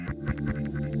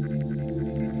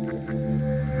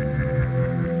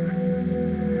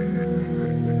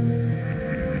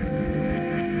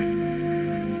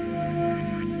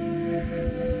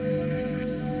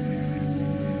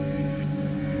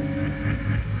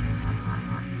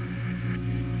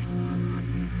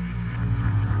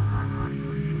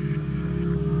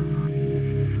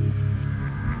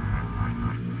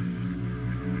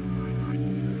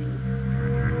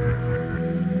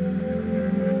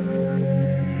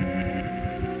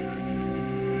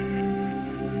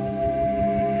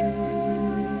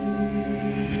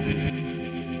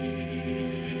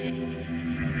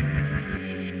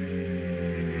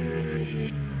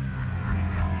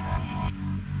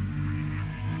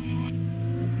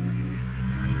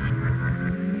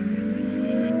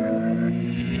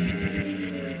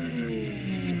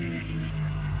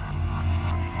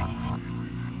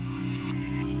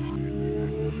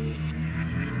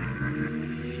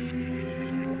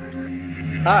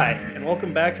Hi, and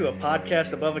welcome back to a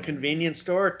podcast above a convenience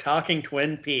store, Talking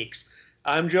Twin Peaks.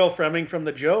 I'm Joe Fremming from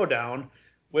the Joe Down.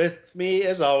 With me,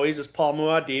 as always, is Paul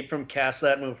Muad'Dib from Cast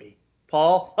That Movie.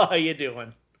 Paul, how you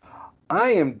doing? I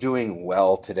am doing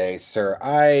well today, sir.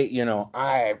 I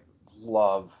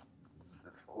love.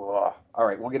 Ugh. All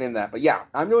right, we'll get into that. But yeah,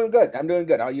 I'm doing good. I'm doing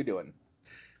good. How you doing?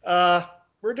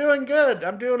 We're doing good.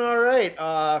 I'm doing all right.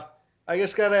 I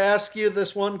just got to ask you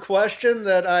this one question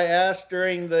that I asked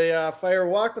during the Fire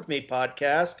Walk With Me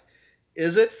podcast.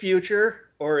 Is it future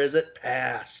or is it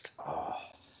past? Oh,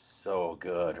 so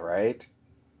good, right?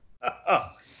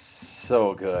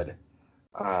 So good.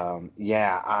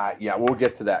 Yeah, we'll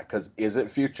get to that because is it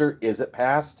future? Is it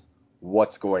past?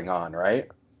 What's going on, right?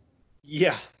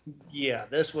 Yeah,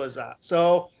 this was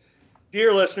so.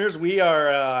 Dear listeners, we are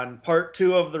on part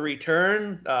 2 of The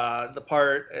Return.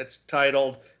 It's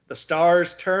titled The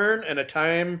Stars Turn and a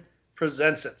Time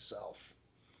Presents Itself.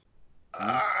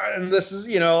 And this is,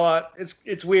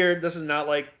 it's weird. This is not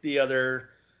like the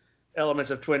other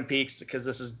elements of Twin Peaks because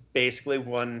this is basically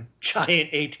one giant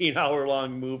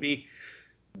 18-hour-long movie.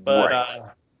 But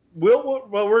Right.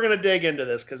 we're going to dig into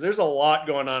this because there's a lot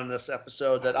going on in this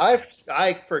episode that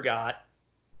I forgot.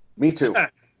 Me too.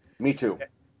 Me too.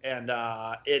 And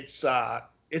this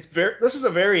is a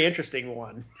very interesting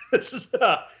one. This is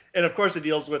and of course it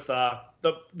deals with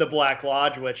the Black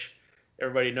Lodge, which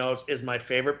everybody knows is my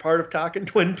favorite part of Talking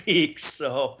Twin Peaks.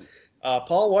 So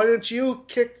Paul, why don't you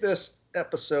kick this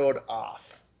episode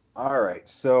off? All right.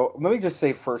 So let me just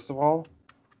say, first of all,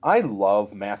 I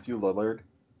love Matthew Lillard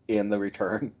in The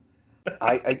Return.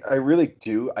 I really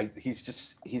do.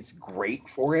 He's great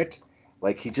for it.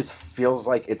 Like he just feels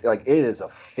like it is a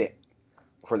fit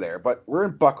for there. But we're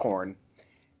in Buckhorn,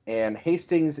 and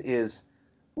Hastings is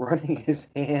running his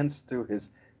hands through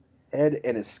his head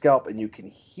and his scalp, and you can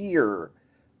hear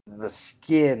the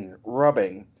skin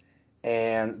rubbing.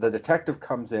 And the detective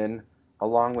comes in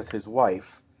along with his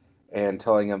wife and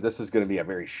telling him this is going to be a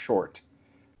very short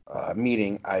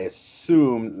meeting. I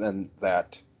assume then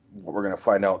that we're going to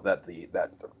find out that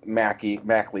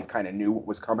Mackley kind of knew what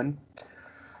was coming.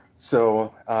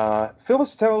 So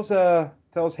Phyllis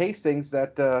tells Hastings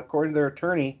that according to their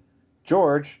attorney,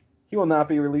 George, he will not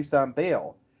be released on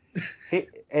bail.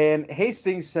 And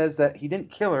Hastings says that he didn't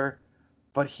kill her,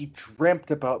 but he dreamt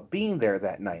about being there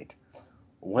that night.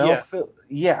 Well,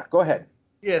 yeah, go ahead.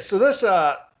 Yeah, so this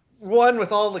one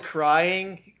with all the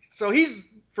crying. So he's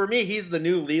the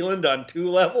new Leland on 2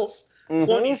 levels. Mm-hmm.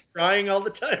 One, he's crying all the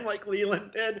time like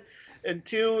Leland did, and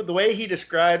 2, the way he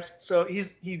describes. So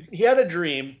he had a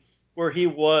dream where he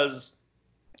was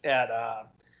at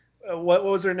what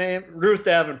was her name? Ruth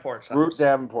Davenport's house. Ruth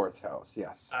Davenport's house,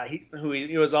 yes.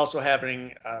 He was also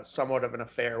having somewhat of an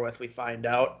affair with. We find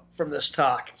out from this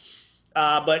talk,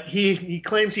 but he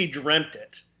claims he dreamt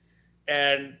it.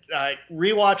 And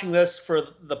rewatching this for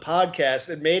the podcast,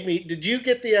 it made me. Did you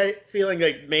get the feeling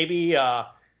like maybe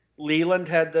Leland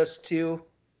had this too,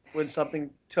 when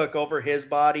something took over his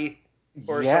body?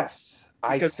 Yes,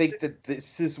 I think that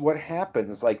this is what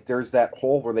happens. Like, there's that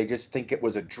hole where they just think it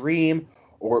was a dream,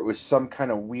 or it was some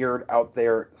kind of weird out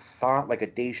there thought, like a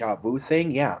deja vu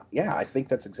thing. Yeah, I think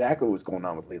that's exactly what was going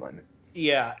on with Leland.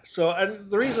 Yeah. So, and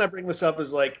the reason I bring this up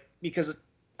is because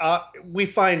we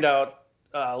find out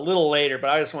a little later, but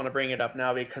I just want to bring it up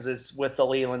now because it's with the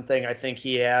Leland thing. I think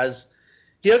he has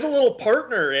a little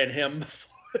partner in him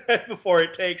before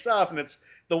it takes off, and it's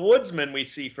the woodsman we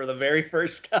see for the very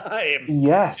first time.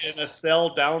 Yes. In a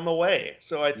cell down the way.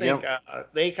 So I think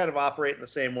they kind of operate in the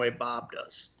same way Bob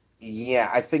does. Yeah,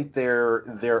 I think they're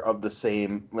of the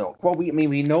same. Well,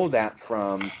 we know that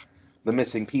from the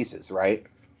missing pieces, right?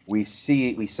 We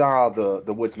saw the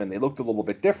woodsmen. They looked a little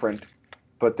bit different,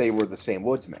 but they were the same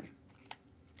woodsmen.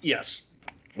 Yes,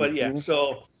 but yeah,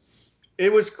 so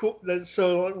it was cool.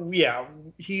 So yeah,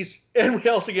 and we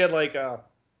also get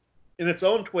in its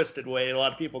own twisted way. A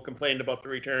lot of people complained about The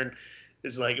Return.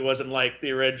 Is like it wasn't like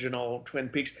the original Twin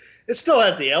Peaks. It still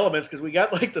has the elements because we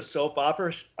got like the soap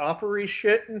opera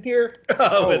shit in here.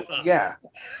 Yeah,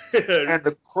 and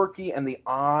the quirky and the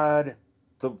odd,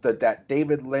 that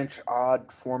David Lynch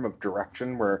odd form of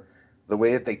direction where the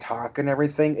way that they talk and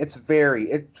everything. It's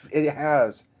it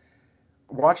has.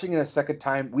 Watching it a second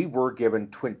time, we were given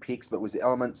Twin Peaks, but it was the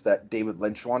elements that David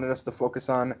Lynch wanted us to focus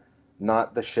on,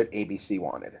 not the shit ABC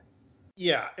wanted.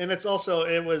 Yeah, and it's also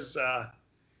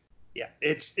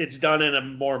it's done in a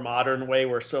more modern way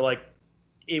where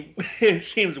it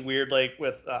seems weird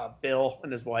with Bill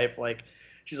and his wife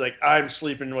she's like, I'm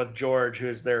sleeping with George, who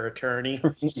is their attorney.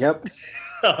 Yep.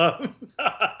 Um,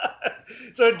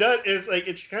 so it does. It's like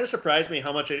it kind of surprised me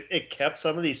how much it kept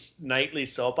some of these nightly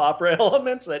soap opera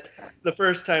elements that the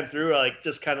first time through, like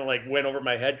just kind of like went over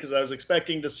my head because I was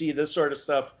expecting to see this sort of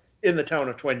stuff in the town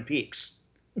of Twin Peaks.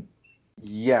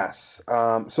 Yes.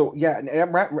 So yeah,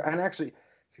 and actually,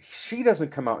 she doesn't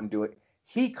come out and do it.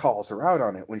 He calls her out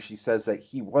on it when she says that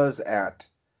he was at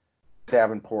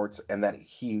Davenport's and that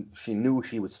she knew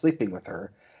he was sleeping with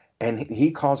her, and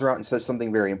he calls her out and says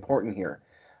something very important here.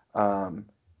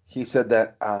 He said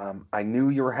that I knew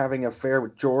you were having an affair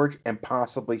with George and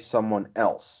possibly someone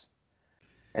else,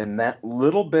 and that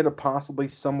little bit of possibly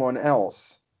someone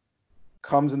else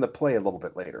comes into play a little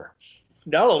bit later.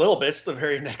 Not a little bit. It's the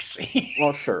very next scene.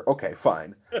 Well, sure, okay,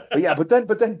 fine, but yeah, but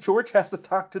then George has to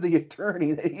talk to the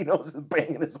attorney that he knows is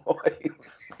banging his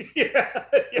wife. Yeah,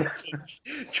 yes.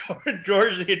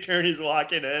 George, the attorney's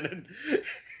walking in,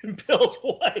 and Bill's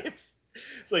wife.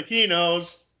 It's like he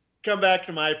knows. Come back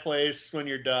to my place when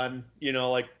you're done. You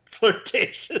know, like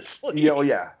flirtatiously. Yeah, oh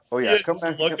yeah. He has this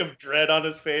look of dread on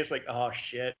his face, like, oh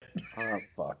shit. Oh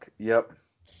fuck. Yep.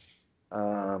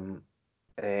 And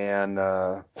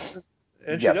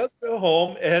she does go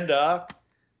home, and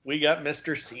we got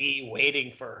Mr. C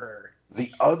waiting for her.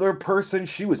 The other person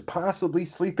she was possibly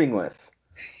sleeping with.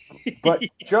 But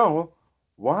Joe,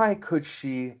 why would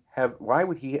he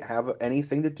have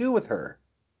anything to do with her?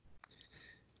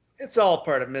 It's all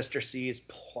part of Mr. C's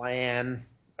plan.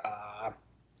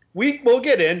 We'll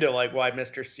get into like why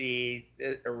Mr. C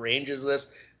arranges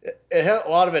this. A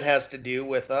lot of it has to do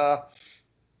with our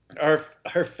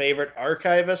favorite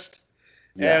archivist.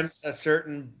 Yes. And a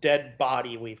certain dead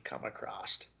body we've come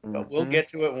across. But we'll get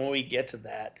to it when we get to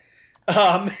that.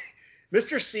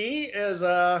 Mr. C is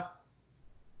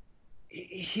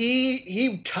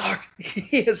he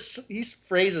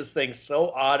phrases things so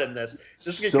odd in this.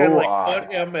 Just to kind of like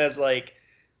put him as like,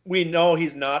 we know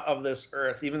he's not of this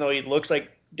earth, even though he looks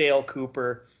like Dale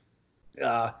Cooper.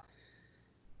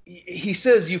 He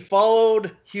says you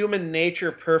followed human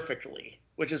nature perfectly,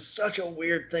 which is such a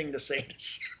weird thing to say.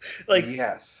 Like,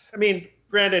 yes. I mean,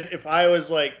 granted, if I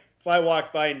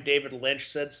walked by and David Lynch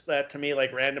said that to me,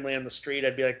 like randomly on the street,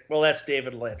 I'd be like, well, that's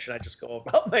David Lynch. And I just go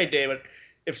about my day. But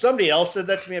if somebody else said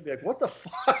that to me, I'd be like, what the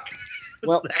fuck is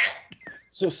that?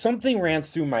 So something ran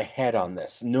through my head on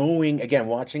this,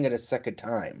 watching it a second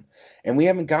time. And we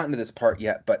haven't gotten to this part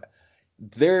yet, but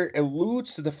there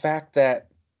alludes to the fact that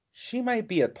she might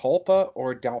be a tulpa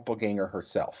or a doppelganger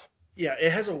herself. Yeah,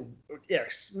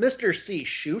 Mr. C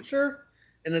shoots her,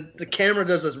 and the camera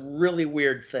does this really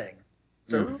weird thing.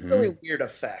 It's a really weird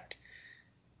effect.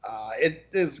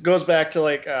 It goes back to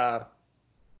like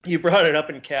you brought it up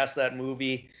in Cast That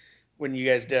Movie when you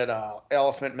guys did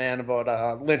Elephant Man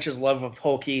about Lynch's love of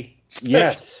hokey.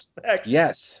 Yes. Effects.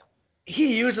 Yes.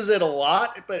 He uses it a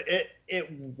lot, but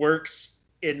it works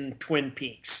in Twin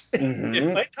Peaks.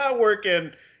 It might not work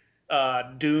in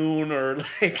Dune or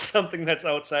like something that's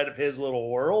outside of his little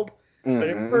world, but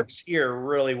it works here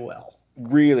really well.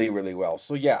 Really, really well.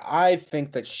 So yeah, I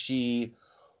think that she,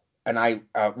 and I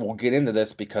will get into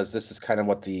this because this is kind of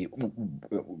what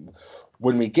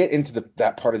when we get into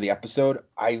that part of the episode,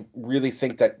 I really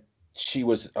think that she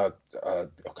was a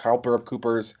helper of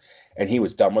Cooper's, and he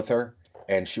was done with her,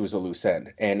 and she was a loose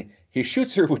end, and he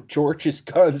shoots her with George's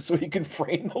gun so he can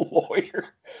frame the lawyer.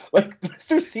 Like,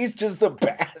 Mr. C's just a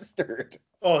bastard.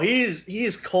 Oh,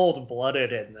 he's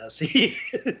cold-blooded in this.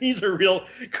 He's a real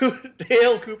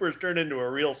Dale Cooper's turned into a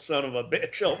real son of a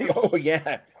bitch. Oh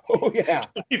yeah.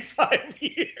 25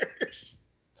 years.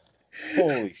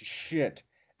 Holy shit.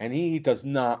 And he does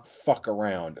not fuck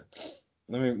around.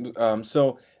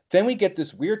 So then we get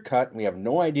this weird cut, and we have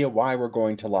no idea why we're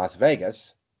going to Las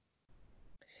Vegas.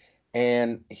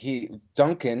 And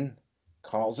Duncan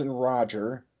calls in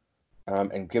Roger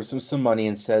and gives him some money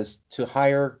and says to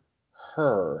hire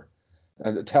her,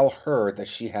 tell her that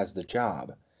she has the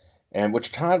job. And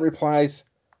which Todd replies,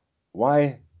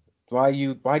 why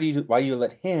you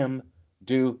let him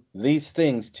do these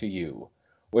things to you?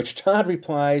 Which Todd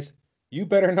replies, you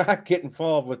better not get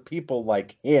involved with people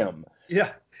like him.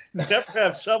 Yeah, never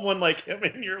have someone like him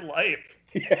in your life.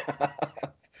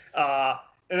 Yeah.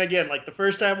 And again, like the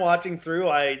first time watching through,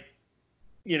 like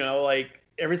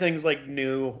everything's like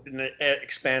new and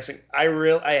expansive.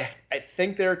 I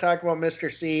think they were talking about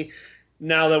Mr. C.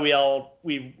 Now that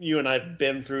you and I've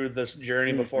been through this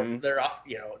journey before,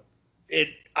 it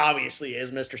obviously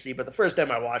is Mr. C. But the first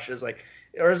time I watched it, is like,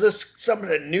 or is this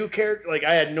a new character? Like,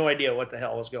 I had no idea what the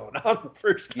hell was going on the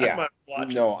first time I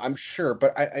watched. No, I'm sure,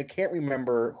 but I can't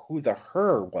remember who the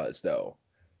her was though.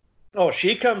 Oh,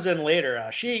 she comes in later.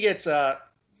 She gets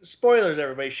spoilers,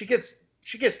 everybody. She gets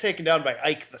taken down by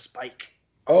Ike the Spike.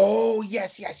 Oh,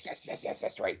 yes.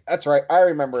 That's right. I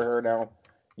remember her now.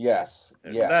 Yes.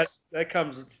 And Yes. that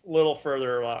comes a little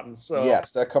further along. So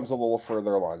Yes, that comes a little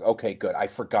further along. Okay, good. I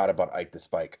forgot about Ike the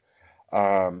Spike.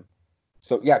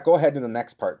 So yeah, go ahead to the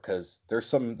next part because there's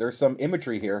some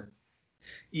imagery here.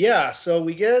 yeah, so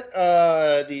we get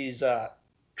these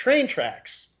train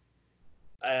tracks,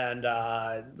 and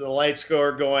the lights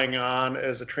are going on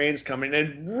as the train's coming,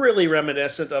 and really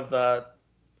reminiscent of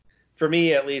for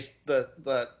me at least,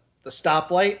 the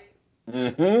stoplight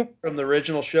Mm-hmm. from the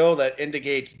original show that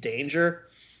indicates danger.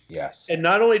 Yes. And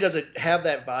not only does it have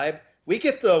that vibe, we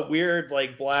get the weird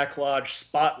like Black Lodge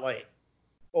spotlight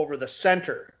over the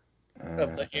center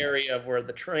of the area of where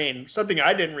the train. Something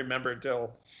I didn't remember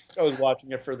until I was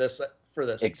watching it for this.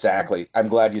 Exactly. I'm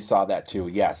glad you saw that too.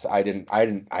 Yes, I didn't.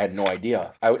 I had no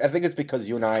idea. I think it's because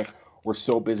you and I were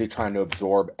so busy trying to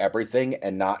absorb everything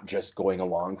and not just going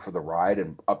along for the ride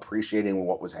and appreciating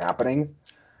what was happening.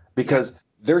 Because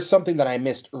there's something that I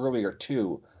missed earlier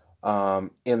too.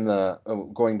 In the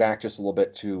going back just a little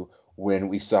bit to when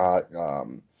we saw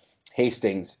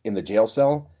Hastings in the jail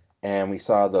cell, and we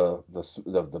saw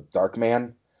the dark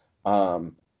man.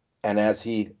 And as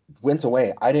he went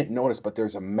away, I didn't notice, but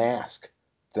there's a mask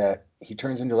that he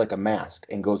turns into like a mask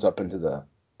and goes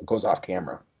off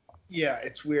camera. Yeah,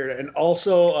 it's weird. And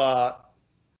also,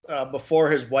 before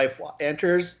his wife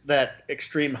enters, that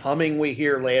extreme humming we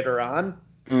hear later on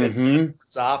in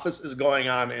his office is going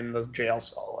on in the jail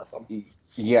cell with him.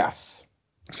 Yes.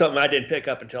 Something I didn't pick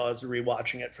up until I was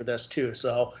rewatching it for this too.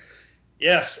 So,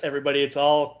 yes, everybody, it's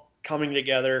all coming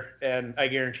together, and I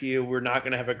guarantee you we're not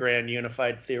going to have a grand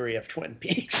unified theory of Twin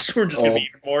Peaks. We're just going to be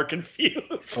even more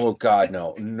confused. Oh God,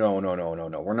 no.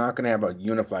 We're not going to have a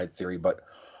unified theory, but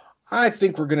I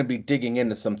think we're going to be digging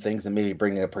into some things and maybe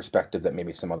bringing a perspective that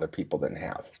maybe some other people didn't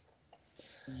have.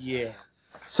 Yeah.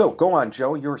 So go on,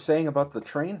 Joe. You were saying about the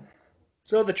train?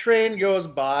 So the train goes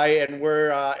by, and we're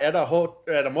at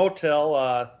a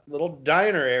motel, little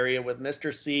diner area with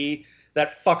Mr. C,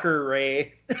 that fucker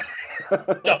Ray,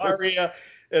 Daria,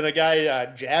 and a guy,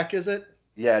 Jack, is it?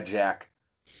 Yeah, Jack.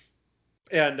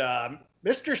 And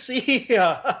Mr. C,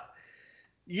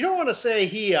 you don't want to say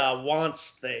he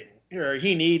wants things or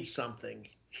he needs something.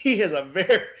 He has a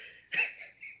very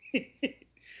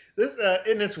this,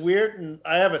 and it's weird. And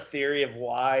I have a theory of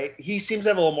why he seems to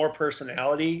have a little more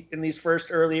personality in these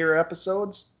earlier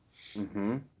episodes.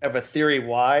 Mm-hmm. I have a theory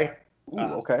why. Ooh,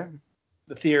 okay.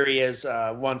 The theory is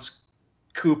once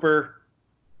Cooper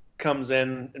comes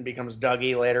in and becomes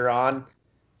Dougie later on,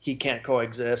 he can't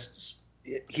coexist.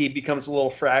 He becomes a little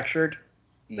fractured.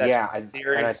 That's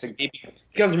theory. And I think he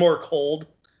becomes more cold.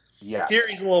 Yeah.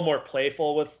 Theory's a little more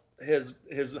playful with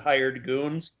his hired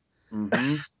goons.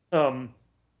 Mm-hmm.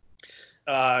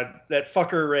 That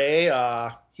fucker Ray,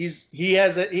 he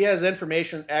has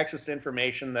access to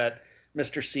information that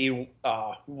Mr. C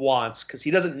wants because he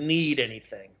doesn't need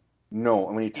anything. No,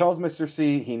 and when he tells Mr.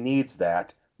 C he needs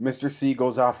that, Mr. C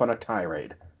goes off on a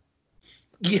tirade.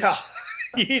 Yeah,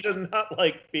 he does not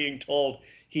like being told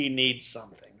he needs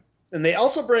something. And they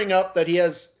also bring up that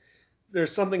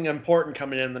there's something important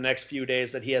coming in the next few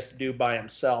days that he has to do by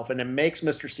himself, and it makes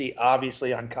Mr. C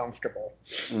obviously uncomfortable.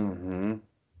 Mm-hmm.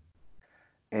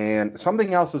 And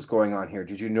something else is going on here.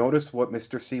 Did you notice what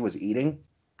Mr. C was eating?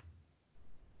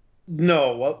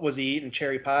 No, what was he eating?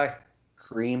 Cherry pie?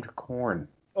 Creamed corn.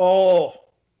 Oh,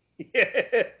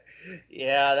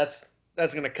 yeah, that's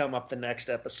going to come up the next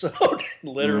episode,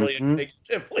 literally and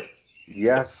figuratively.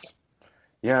 Yes,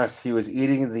 he was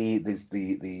eating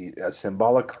the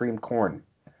symbolic creamed corn,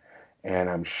 and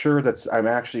I'm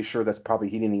actually sure that's probably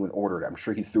he didn't even order it. I'm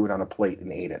sure he threw it on a plate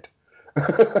and ate it.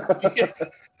 Because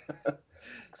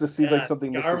it seems like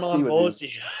something Mr. C would do.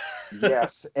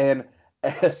 Yes, and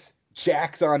as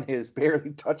Jack's barely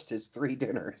touched his 3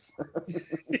 dinners.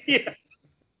 Yeah.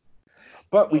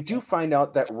 But we do find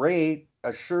out that Ray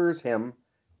assures him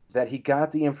that he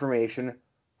got the information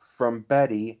from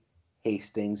Betty,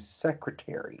 Hastings'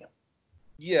 secretary.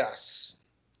 Yes.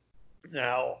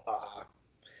 Now,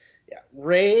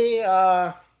 Ray,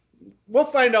 we'll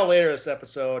find out later this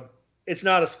episode. It's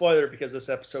not a spoiler because this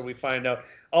episode we find out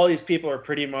all these people are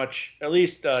pretty much, at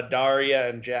least Daria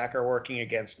and Jack are working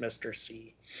against Mr.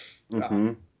 C.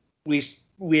 Mm-hmm.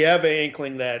 We have an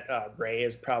inkling that Ray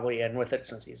is probably in with it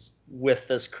since he's with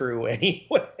this crew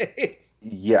anyway.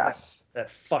 Yes. That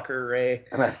fucker Ray.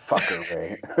 And I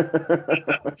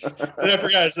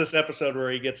forgot it's this episode where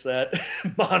he gets that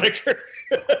moniker.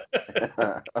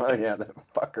 Oh yeah, that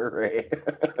fucker Ray.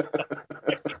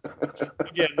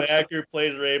 Again, the actor who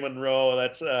plays Ray Monroe.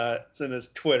 That's it's in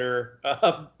his Twitter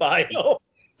bio.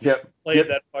 Yep. Played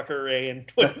that fucker Ray in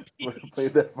Twin Peaks.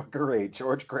 Played that fucker Ray,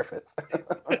 George Griffith.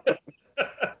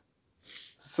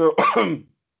 So,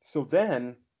 so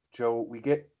then, Joe, we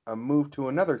get a move to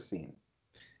another scene.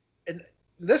 And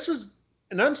this was,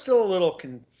 and I'm still a little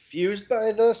confused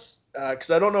by this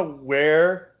because I don't know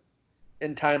where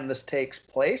in time this takes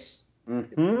place.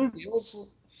 Mm-hmm. It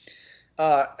feels,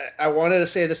 I wanted to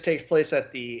say this takes place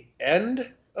at the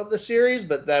end of the series,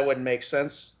 but that wouldn't make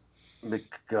sense.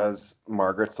 Because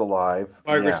Margaret's alive.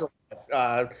 Margaret's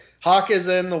alive. Hawk is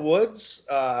in the woods.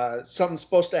 Something's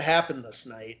supposed to happen this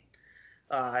night.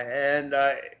 And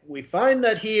we find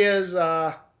that he's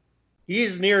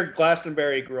near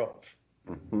Glastonbury Grove.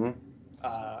 Mm-hmm.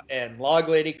 And Log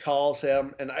Lady calls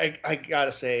him, and I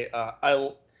gotta say,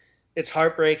 it's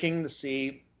heartbreaking to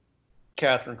see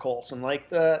Catherine Coulson like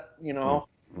that. You know,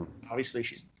 obviously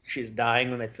she's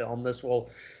dying when they film this. Well,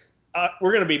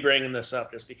 we're gonna be bringing this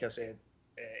up just because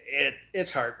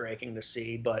it's heartbreaking to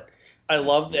see, but I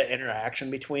love the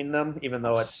interaction between them, even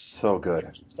though it's so good.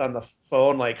 It's on the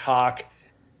phone, like Hawk.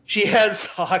 She has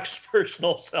Hawk's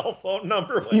personal cell phone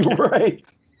number. You're right.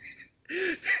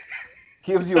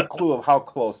 Gives you a clue of how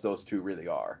close those two really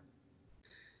are.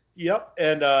 Yep,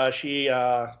 and she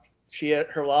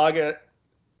her log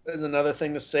is another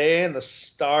thing to say, and the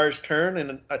stars turn,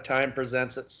 and a time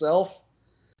presents itself.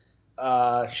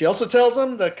 She also tells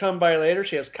him to come by later.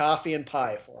 She has coffee and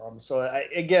pie for him. So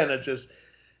again, it's just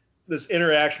this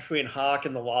interaction between Hawk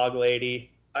and the log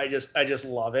lady. I just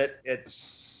love it.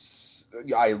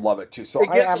 I love it too. So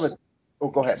I have a. Oh,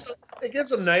 go ahead. It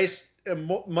gives a nice,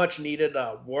 much needed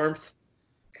warmth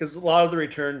because a lot of the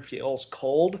return feels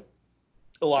cold,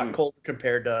 a lot colder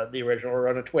compared to the original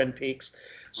run of Twin Peaks.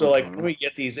 So like when we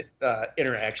get these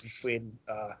interactions between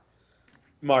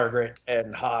Margaret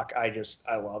and Hawk, I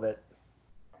love it.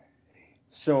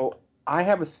 So I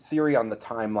have a theory on the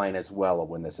timeline as well of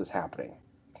when this is happening.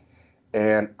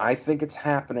 And I think it's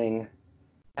happening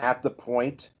at the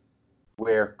point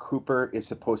where Cooper is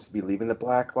supposed to be leaving the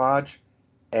Black Lodge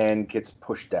and gets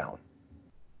pushed down.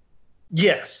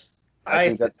 Yes.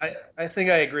 I think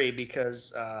I agree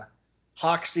because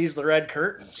Hawk sees the red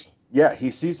curtains. Yeah, he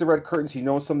sees the red curtains. He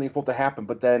knows something's supposed to happen,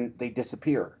 but then they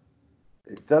disappear.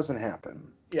 It doesn't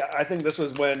happen. Yeah, I think this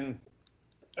was when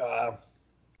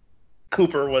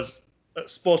Cooper was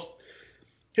supposed.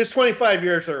 His 25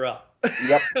 years are up.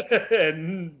 Yep.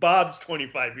 And Bob's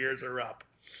 25 years are up.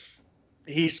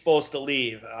 He's supposed to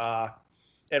leave.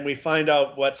 And we find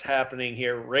out what's happening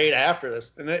here right after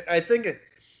this. And I think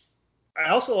I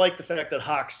also like the fact that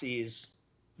Hawk sees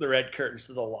the red curtains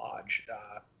to the lodge.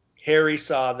 Harry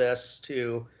saw this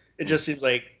too. It just seems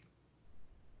like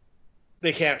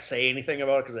they can't say anything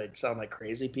about it because they'd sound like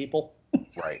crazy people.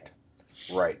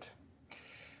 Right.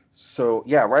 So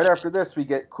yeah, right after this, we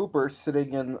get Cooper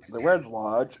sitting in the Red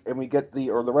Lodge, and we get the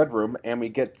Red Room, and we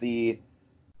get the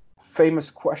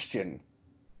famous question: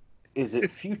 is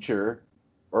it future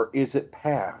or is it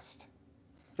past?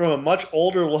 From a much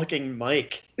older-looking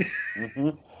Mike,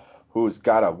 who's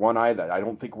got a one eye that I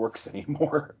don't think works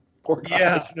anymore. Poor guy.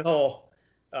 Yeah, no.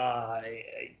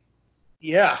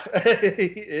 Yeah.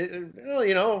 Well,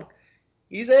 you know,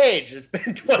 he's aged. It's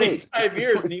been 25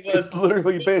 years, and it's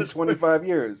literally been 25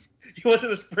 years. He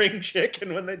wasn't a spring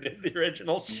chicken when they did the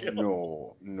original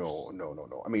show.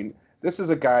 No. I mean, this is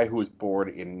a guy who was born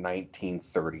in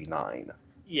 1939.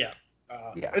 Yeah.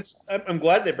 I'm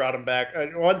glad they brought him back.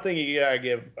 One thing you gotta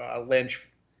give Lynch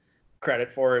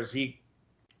credit for is he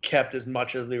kept as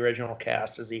much of the original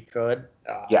cast as he could.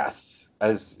 Yes,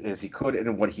 as he could,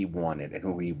 and what he wanted and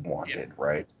who he wanted,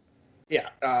 right? Yeah,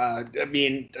 I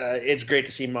mean, it's great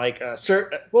to see Mike.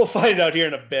 We'll find out here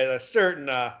in a bit. A certain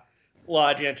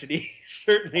lodge entity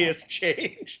certainly has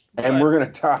changed. And we're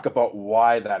going to talk about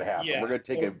why that happened. Yeah, we're going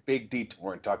to take a big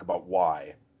detour and talk about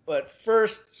why. But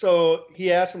first, so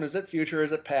he asks him, is it future or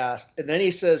is it past? And then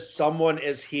he says, someone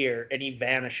is here, and he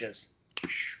vanishes.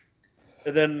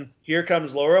 And then here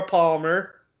comes Laura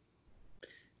Palmer.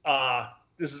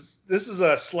 This is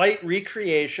a slight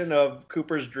recreation of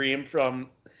Cooper's dream from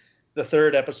the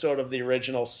third episode of the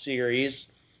original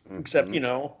series, except, you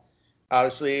know,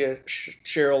 obviously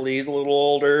Cheryl Lee's a little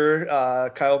older,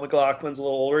 Kyle MacLachlan's a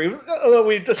little older, although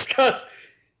we've discussed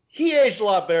he aged a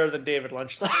lot better than David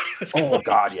Lynch thought he was going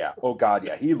Oh God,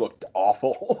 yeah. He looked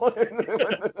awful.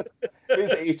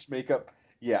 His age makeup,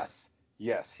 yes,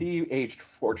 he aged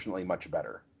fortunately much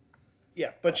better.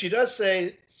 Yeah, but she does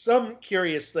say some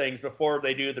curious things before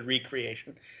they do the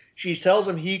recreation. She tells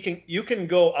him you can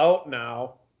go out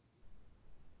now.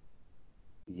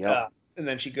 Yeah. And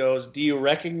then she goes, do you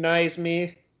recognize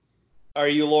me? Are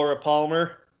you Laura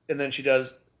Palmer? And then she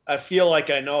does, I feel like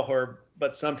I know her,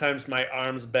 but sometimes my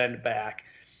arms bend back.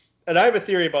 And I have a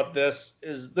theory about this.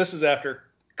 This is after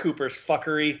Cooper's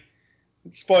fuckery.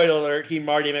 Spoiler alert: he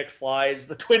Marty McFly's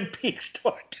the Twin Peaks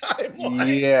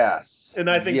timeline. Yes. And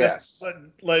I think this is Yes.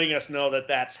 letting us know that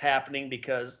that's happening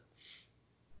because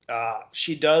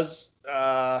she does,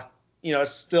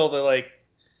 it's still the like,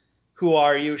 who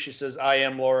are you? She says, I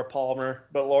am Laura Palmer,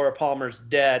 but Laura Palmer's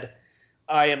dead.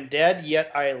 I am dead,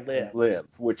 yet I live. Live,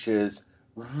 which is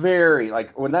very,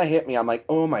 like, when that hit me, I'm like,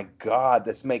 oh my God,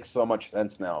 this makes so much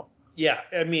sense now. Yeah,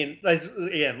 I mean,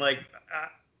 again, like,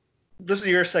 this is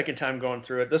your second time going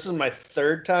through it. This is my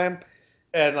third time.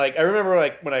 And, like, I remember,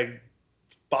 like, when I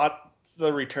bought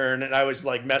the return and I was,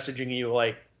 like, messaging you,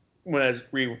 like, when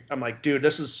I'm like, dude,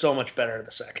 this is so much better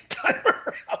the second time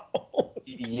around.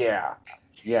 Yeah.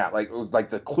 Yeah, like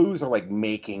the clues are, like,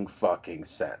 making fucking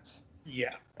sense.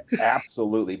 Yeah.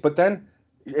 Absolutely. But then,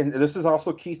 and this is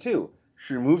also key, too,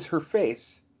 she removes her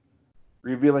face,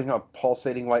 revealing a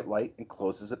pulsating white light, and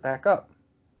closes it back up.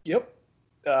 Yep.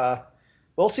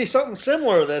 We'll see something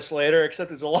similar to this later,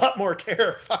 except it's a lot more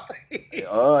terrifying.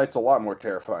 It's a lot more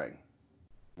terrifying.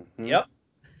 Mm-hmm. Yep.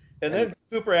 And then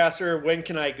Cooper asks her, when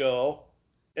can I go?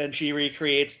 And she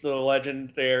recreates the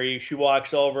legendary, she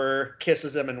walks over,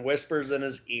 kisses him, and whispers in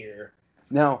his ear.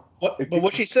 Now,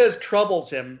 what she says troubles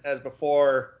him, as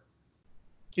before.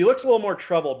 He looks a little more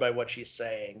troubled by what she's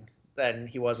saying than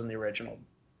he was in the original,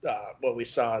 what we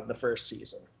saw in the first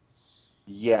season.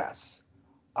 Yes.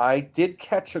 I did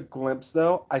catch a glimpse,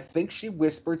 though. I think she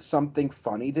whispered something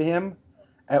funny to him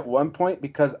at one point,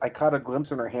 because I caught a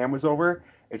glimpse when her hand was over,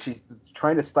 and she's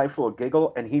trying to stifle a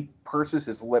giggle, and he purses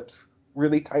his lips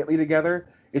really tightly together.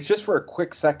 It's just for a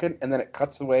quick second, and then it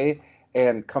cuts away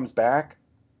and comes back.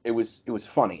 It was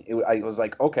funny. I was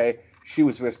like, okay, she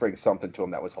was whispering something to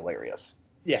him that was hilarious.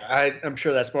 Yeah, I'm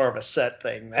sure that's more of a set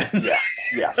thing then.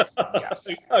 Yes.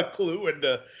 A clue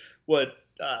into what,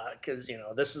 because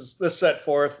this set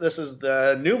forth. This is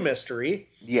the new mystery.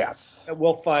 Yes.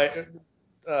 We'll find.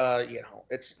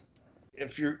 It's,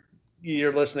 if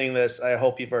you're listening to this, I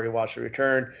hope you've already watched The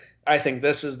Return. I think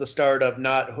this is the start of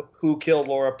not who killed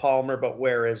Laura Palmer, but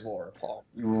where is Laura Palmer?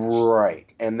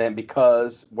 Right. And then,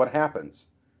 because what happens?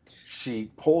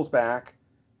 She pulls back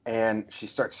and she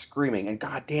starts screaming, and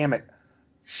god damn it,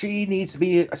 she needs to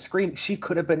be a scream. She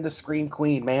could have been the Scream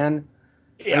Queen, man.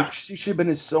 Yeah. Like, she should have been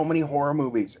in so many horror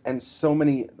movies and so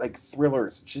many, like,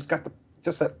 thrillers. She's got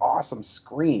just that awesome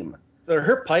scream.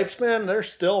 Her pipes, man, they're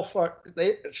still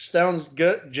it sounds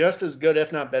good, just as good,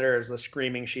 if not better, as the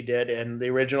screaming she did in the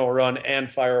original run and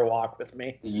Fire Walk with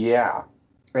Me. Yeah.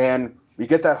 And we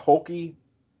get that hokey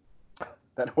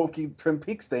Twin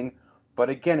Peaks thing, but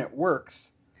again, it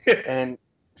works. And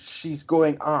she's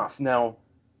going off. Now,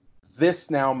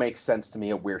 this now makes sense to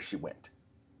me of where she went.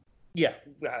 Yeah,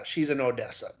 she's in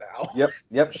Odessa now.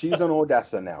 Yep, she's in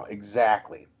Odessa now.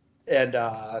 Exactly. And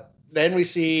then we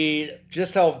see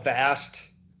just how vast,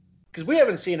 because we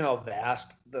haven't seen how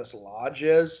vast this lodge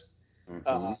is.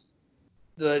 Mm-hmm.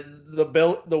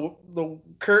 The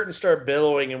curtains start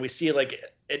billowing, and we see like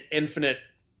an infinite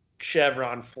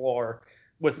chevron floor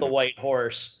with the white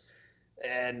horse,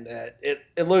 and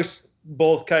it looks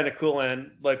both kind of cool and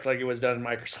looked like it was done in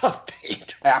Microsoft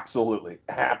Paint. Absolutely.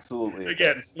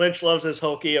 Again, Lynch loves his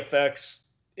hokey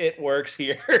effects. It works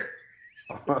here.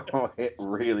 It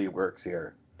really works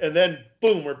here. And then,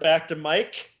 boom, we're back to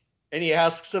Mike, and he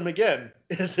asks him again,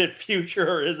 is it future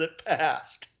or is it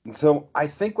past? So I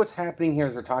think what's happening here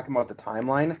as we're talking about the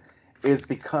timeline is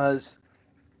because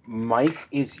Mike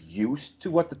is used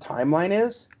to what the timeline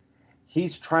is.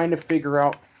 He's trying to figure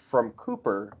out from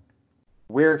Cooper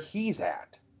where he's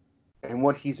at and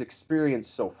what he's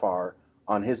experienced so far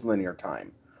on his linear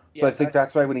time. So I think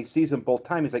that's why when he sees them both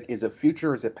times, he's like, is it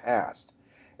future or is it past?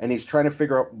 And he's trying to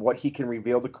figure out what he can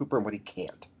reveal to Cooper and what he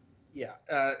can't. Yeah.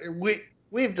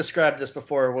 We've described this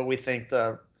before when we think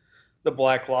the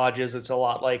Black Lodge is. It's a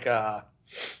lot like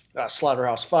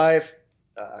Slaughterhouse 5.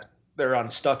 They're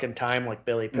unstuck in time like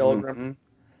Billy Pilgrim. Mm-hmm.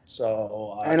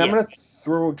 So, and I'm going to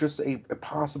throw just a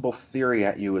possible theory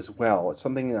at you as well. It's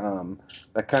something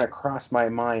that kind of crossed my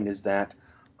mind is that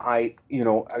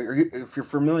if you're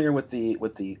familiar with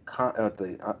the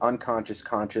unconscious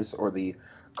conscious or the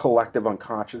collective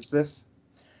unconsciousness,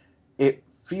 it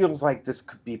feels like this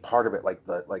could be part of it. Like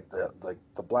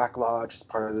the Black Lodge is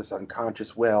part of this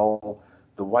unconscious well.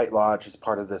 The White Lodge is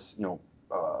part of this,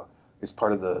 is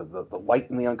part of the light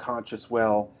in the unconscious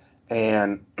well.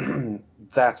 And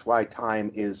that's why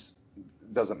time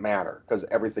doesn't matter, because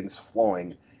everything's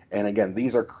flowing. And again,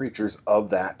 these are creatures of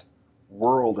that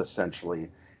world essentially,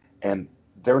 and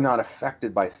they're not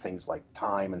affected by things like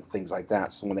time and things like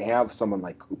that. So when they have someone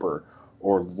like Cooper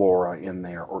or Laura in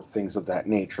there or things of that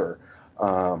nature.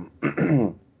 Um,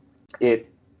 it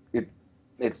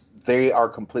it's they are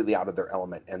completely out of their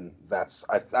element, and that's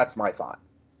my thought.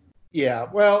 Yeah,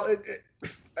 well,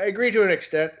 I agree to an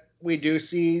extent. We do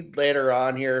see later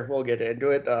on here, we'll get into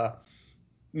it.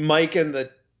 Mike and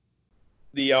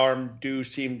the arm do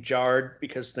seem jarred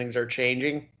because things are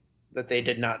changing that they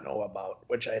did not know about,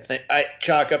 which I think I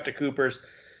chalk up to Cooper's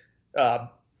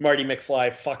Marty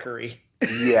McFly fuckery.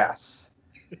 Yes,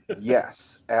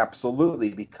 yes,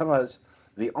 absolutely, because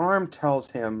the arm tells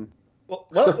him. Well,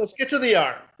 let's get to the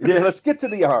arm. Yeah, let's get to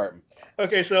the arm.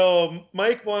 Okay, so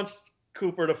Mike wants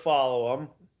Cooper to follow him,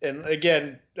 and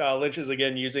again, Lynch is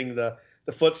again using the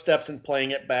footsteps and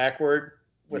playing it backward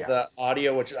with the Yes.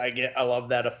 audio, which I love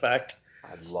that effect.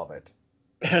 I love it.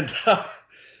 And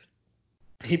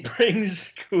he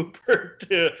brings Cooper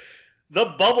to the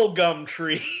bubblegum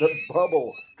tree. The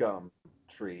bubble gum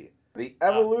tree. The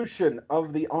evolution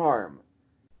of the arm.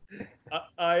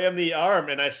 I am the arm,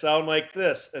 and I sound like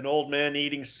this: an old man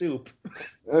eating soup.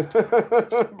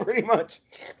 Pretty much.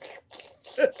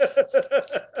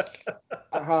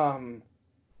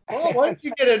 Well, why don't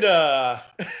you get into?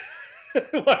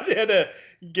 Why did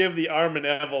you give the arm an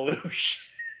evolution?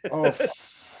 Oh,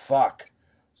 fuck.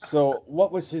 So,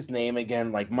 what was his name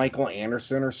again? Like Michael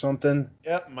Anderson or something?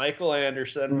 Yep, Michael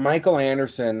Anderson. Michael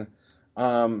Anderson.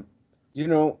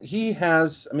 He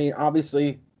has. I mean,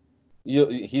 obviously,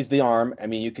 he's the arm. I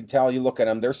mean, you can tell. You look at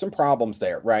him. There's some problems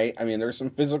there, right? I mean, there's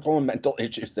some physical and mental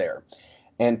issues there,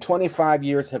 and 25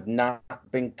 years have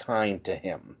not been kind to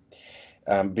him.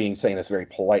 Saying this very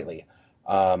politely.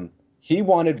 He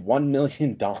wanted $1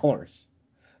 million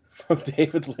from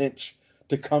David Lynch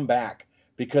to come back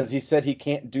because he said he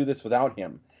can't do this without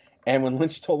him. And when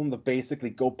Lynch told him to basically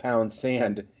go pound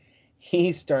sand,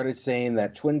 he started saying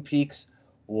that Twin Peaks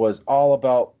was all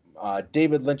about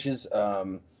David Lynch's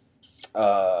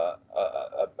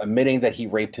admitting that he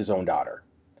raped his own daughter,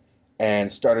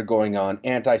 and started going on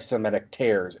anti-Semitic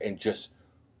tears and just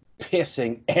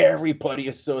pissing everybody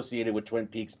associated with Twin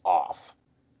Peaks off.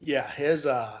 Yeah, his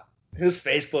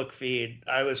Facebook feed,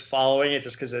 I was following it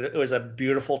just because it was a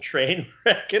beautiful train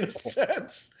wreck in a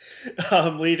sense,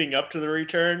 leading up to the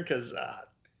return. Because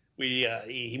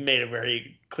he made it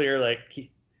very clear, like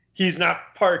he's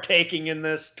not partaking in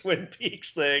this Twin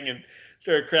Peaks thing, and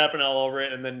started crapping all over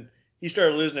it. And then he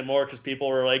started losing it more because people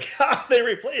were like, they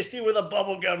replaced you with a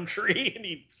bubblegum tree, and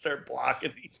he started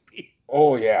blocking these people.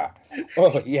 Oh, yeah.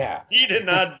 Oh, yeah. He did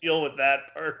not deal with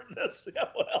that part of this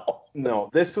well. No,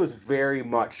 this was very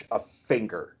much a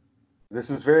finger. This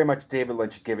was very much David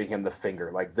Lynch giving him the finger.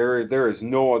 Like, there is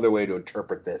no other way to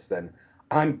interpret this than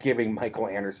I'm giving Michael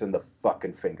Anderson the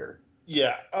fucking finger.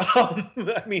 Yeah.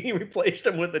 I mean, he replaced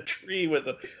him with a tree with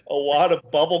a wad of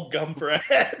bubble gum for a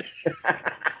head.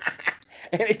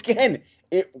 And again,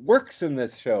 it works in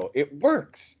this show. It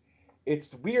works.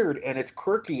 It's weird, and it's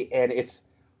quirky, and it's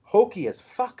hokey as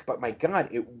fuck, but my God,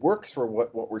 it works for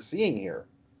what we're seeing here.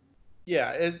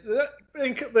 Yeah,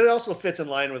 but it also fits in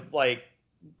line with, like,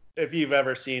 if you've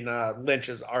ever seen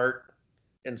Lynch's art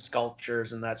and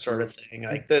sculptures and that sort of thing.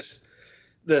 Like this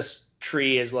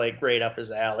tree is like right up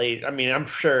his alley. I mean, I'm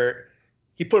sure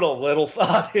he put a little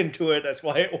thought into it. That's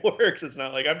why it works. It's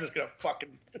not like I'm just gonna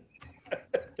fucking.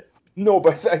 No,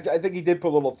 but I think he did put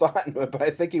a little thought into it. But I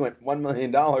think he went $1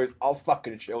 million. I'll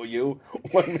fucking show you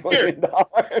 $1 million.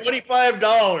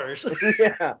 $25.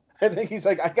 Yeah, I think he's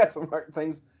like, I got some art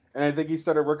things, and I think he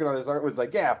started working on his art. Was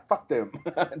like, yeah, fuck them.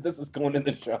 This is going in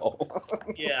the show.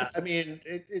 Yeah, I mean,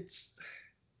 if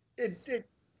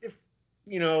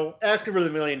asking for the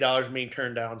 $1 million being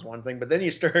turned down is one thing, but then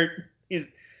you start he's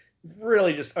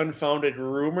really just unfounded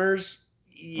rumors.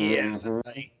 Yeah.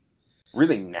 Mm-hmm.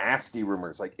 Really nasty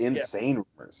rumors, like insane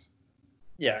rumors.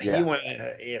 Yeah, he went,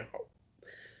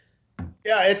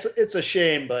 Yeah, it's a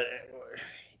shame, but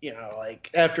like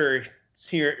after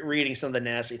reading some of the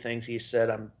nasty things he said,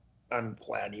 I'm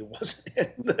glad he wasn't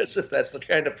in this. If that's the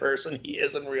kind of person he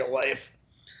is in real life.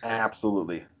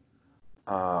 Absolutely.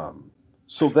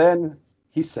 So then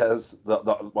he says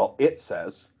it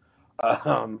says,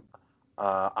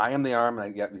 I am the arm,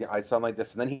 and I sound like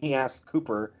this. And then he asks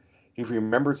Cooper if he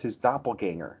remembers his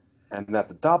doppelganger, and that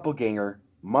the doppelganger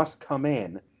must come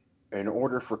in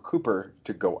order for Cooper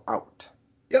to go out.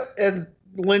 Yeah, and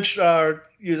Lynch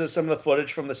uses some of the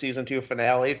footage from the season 2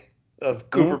 finale of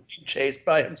Cooper being chased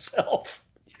by himself.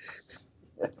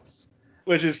 Yes.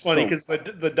 Which is funny because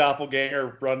the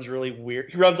doppelganger runs really weird.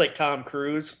 He runs like Tom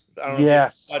Cruise. I don't know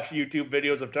if you watch YouTube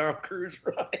videos of Tom Cruise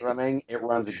running. It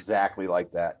runs exactly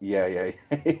like that. Yeah.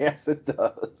 Yes, it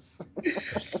does.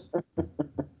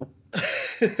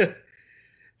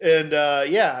 And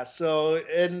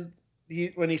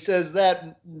when he says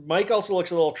that, Mike also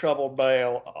looks a little troubled by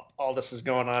all this is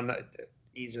going on.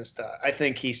 He's just, I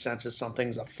think he senses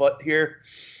something's afoot here.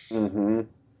 Mm-hmm.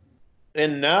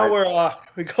 And now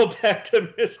we go back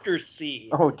to Mr. C.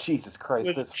 Oh, Jesus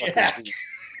Christ, this Jack. fucking scene.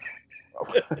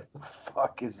 What the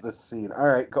fuck is this scene? All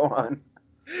right, go on.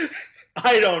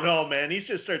 I don't know, man. He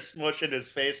just starts smushing his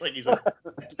face like he's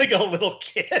like a little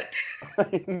kid.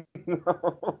 I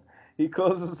know. He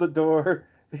closes the door.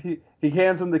 He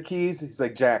hands him the keys. He's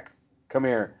like, Jack, come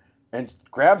here. And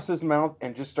grabs his mouth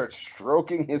and just starts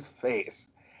stroking his face.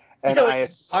 And I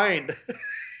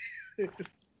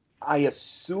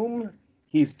assume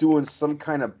he's doing some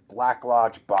kind of Black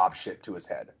Lodge Bob shit to his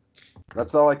head.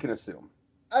 That's all I can assume.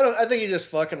 I think he's just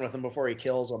fucking with him before he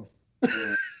kills him.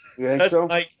 You think so?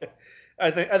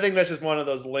 I think that's just one of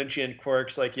those Lynchian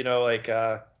quirks, like in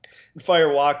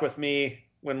Fire Walk with Me,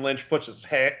 when Lynch puts his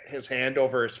hand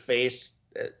over his face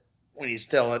when he's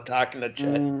still talking to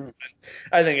Chet.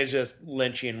 I think it's just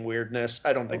Lynchian weirdness.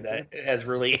 I don't think that it has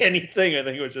really anything. I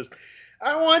think it was just,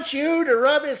 I want you to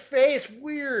rub his face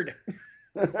weird.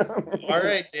 All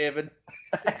right, David.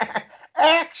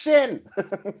 Action!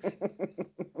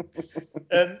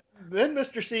 And then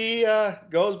Mr. C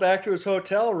goes back to his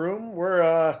hotel room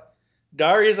where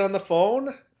Daria's on the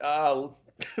phone,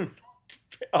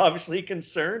 obviously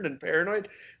concerned and paranoid.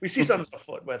 We see something's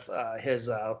afoot with his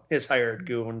hired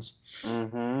goons.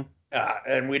 Mm-hmm.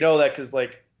 And we know that because,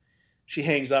 she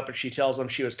hangs up and she tells him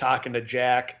she was talking to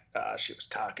Jack. She was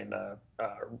talking to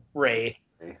Ray.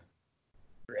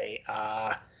 Ray.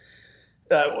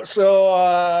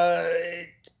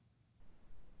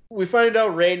 We find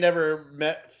out Ray never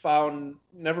met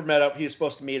up. He was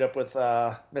supposed to meet up with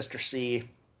Mr. C.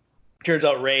 Turns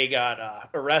out Ray got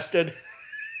arrested,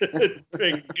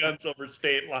 bringing guns over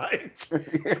state lines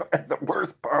at the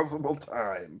worst possible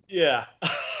time. Yeah,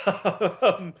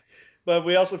 but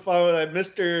we also found out that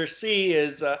Mr. C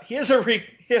is he has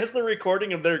the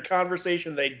recording of their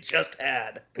conversation they just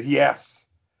had. Yes.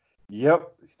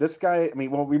 Yep. This guy, I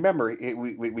mean, well, remember,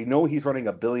 we know he's running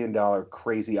 $1 billion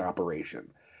crazy operation.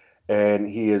 And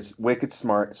he is wicked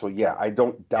smart. So, yeah, I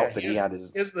don't doubt that he had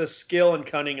his... He has the skill and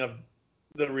cunning of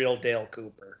the real Dale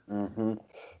Cooper. Mm-hmm.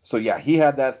 So, yeah, he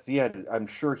had that. I'm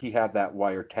sure he had that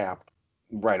wire tapped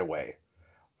right away.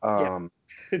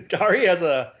 Dari has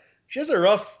a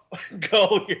rough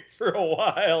go here for a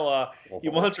while. He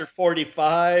wants her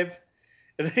 45.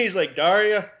 And then he's like,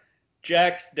 Daria,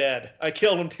 Jack's dead. I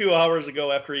killed him 2 hours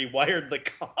ago after he wired the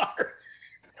car.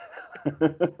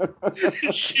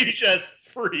 She just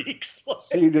freaks.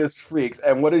 She just freaks.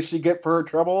 And what does she get for her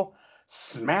trouble?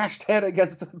 Smashed head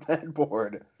against the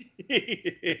bedboard.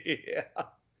 Yeah.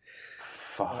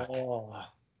 Fuck. Oh.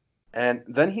 And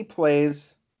then he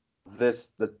plays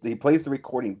he plays the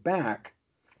recording back,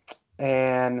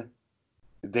 and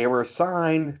they were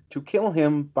assigned to kill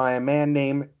him by a man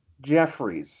named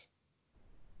Jeffries.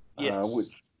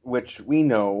 Yes. Which we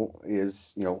know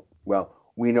is,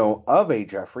 we know of a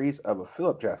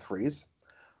Philip Jeffries.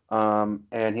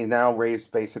 And he now Ray's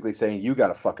basically saying, you got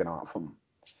to fucking off him.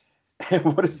 And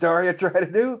what does Daria try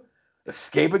to do?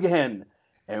 Escape again.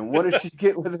 And what does she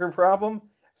get with her problem?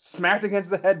 Smacked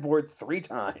against the headboard 3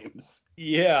 times.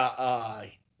 Yeah.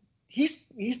 He's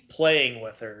playing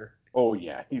with her. Oh,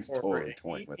 yeah. He's totally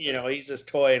toying with her. He's just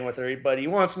toying with her. But he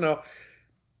wants to know,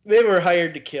 they were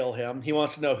hired to kill him. He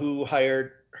wants to know who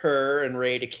hired her and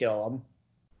Ray to kill him.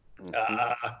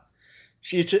 Mm-hmm.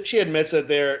 She admits that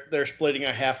they're splitting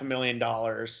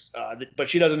 $500,000, but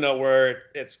she doesn't know where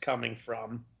it's coming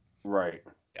from. Right.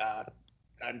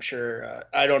 I'm sure.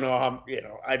 I don't know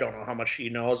how much she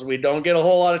knows. We don't get a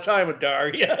whole lot of time with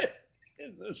Daria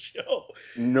in this show.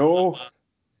 No.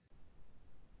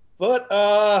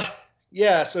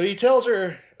 So he tells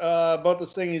her about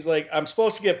this thing. He's like, I'm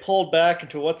supposed to get pulled back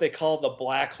into what they call the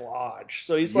Black Lodge.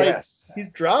 So he's he's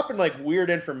dropping weird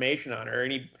information on her,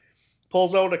 and he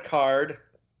pulls out a card.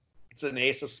 It's an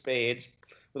ace of spades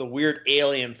with a weird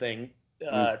alien thing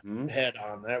head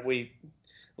on that. We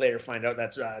later find out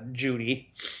that's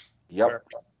Judy. Yep.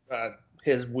 Or,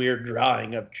 his weird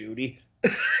drawing of Judy.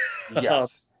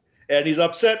 Yes. And he's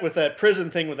upset with that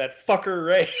prison thing with that fucker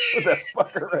Ray.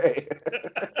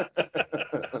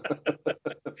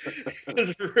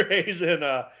 Because Ray's in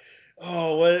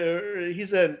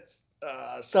he's in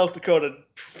South Dakota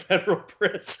federal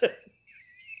prison.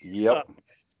 Yep.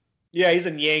 He's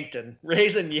in Yankton.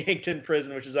 Ray's in Yankton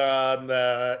prison, which is on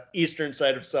the eastern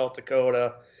side of South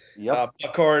Dakota. Yep.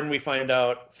 Buckhorn, we find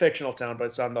out, fictional town, but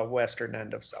it's on the western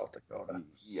end of South Dakota.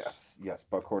 Yes,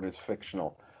 Buckhorn is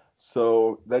fictional.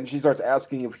 So then she starts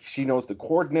asking if she knows the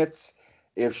coordinates,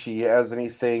 if she has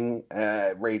anything.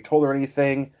 Ray told her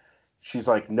anything. She's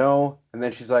like, no. And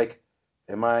then she's like,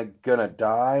 am I gonna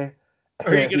die?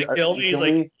 Are you gonna Are kill you me? He's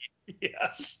killing like, me?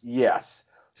 yes. Yes.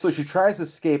 So she tries to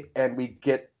escape, and we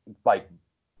get like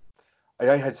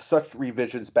I had such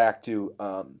revisions back to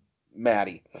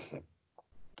Maddie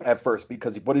at first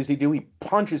because what does he do? He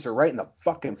punches her right in the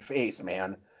fucking face,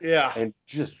 man, Yeah. and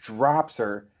just drops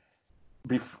her.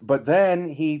 But then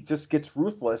he just gets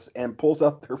ruthless and pulls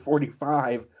out their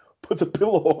 45, puts a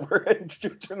pillow over it, and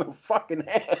shoots her in the fucking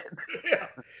head. Yeah.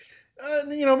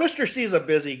 Mr. C's a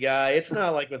busy guy. It's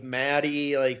not like with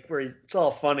Maddie, like where it's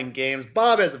all fun and games.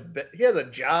 Bob has a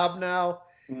job now.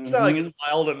 It's not like his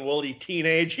wild and woolly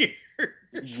teenage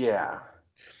years. Yeah.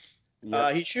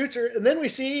 Yep. He shoots her, and then we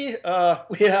see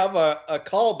we have a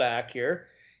callback here.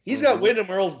 He's got Wyndham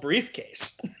Earl's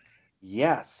briefcase.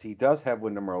 Yes, he does have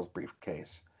Wyndham Earl's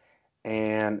briefcase,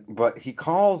 but he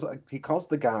calls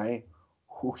the guy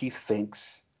who he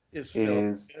thinks is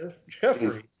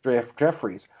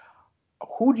Jeffries.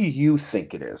 Who do you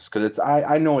think it is? Because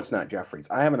I know it's not Jeffries.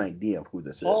 I have an idea of who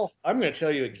this is. I'm going to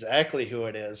tell you exactly who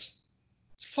it is.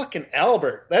 It's fucking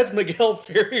Albert. That's Miguel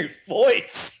Ferrier's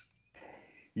voice.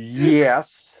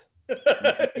 Yes.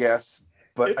 Yes.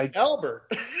 But it's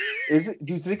Albert. Is it?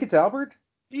 Do you think it's Albert?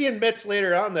 He admits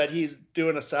later on that he's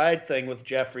doing a side thing with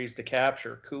Jeffries to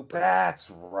capture Cooper. That's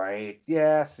right.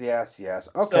 Yes. Okay.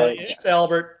 So it's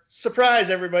Albert. Surprise,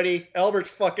 everybody. Albert's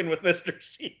fucking with Mr.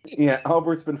 C. Yeah,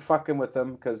 Albert's been fucking with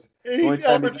him because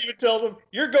Albert even tells him,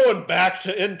 "You're going back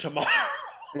in tomorrow."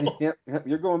 Yep,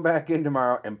 you're going back in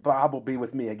tomorrow, and Bob will be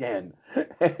with me again.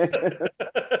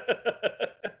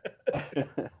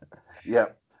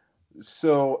 Yep.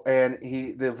 So, and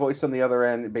the voice on the other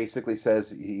end basically says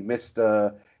he missed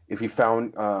if he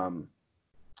found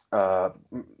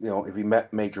if he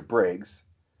met Major Briggs,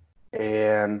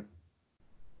 and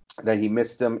that he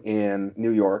missed him in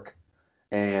New York,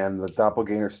 and the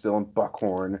doppelganger's still in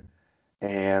Buckhorn,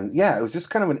 and yeah, it was just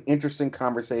kind of an interesting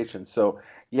conversation. So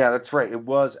yeah, that's right, it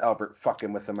was Albert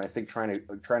fucking with him. I think trying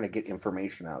to get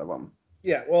information out of him.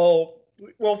 Yeah, well,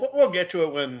 we'll get to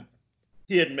it when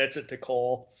he admits it to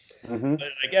Cole. Mm-hmm. But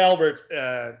like Albert,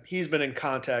 he's been in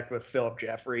contact with Philip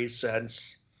Jeffries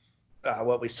since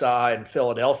what we saw in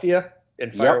Philadelphia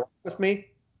in Firewalk with Me.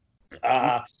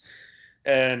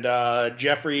 And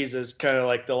Jeffries is kind of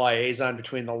like the liaison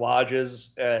between the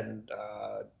lodges and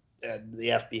the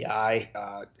FBI.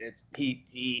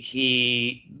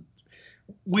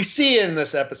 We see in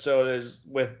this episode is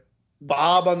with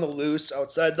Bob on the loose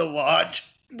outside the lodge.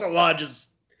 The lodges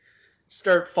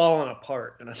start falling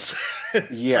apart in a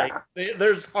sense. Yeah. Like,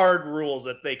 there's hard rules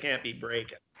that they can't be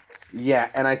breaking. Yeah,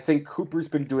 and I think Cooper's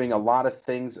been doing a lot of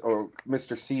things, or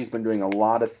Mr. C's been doing a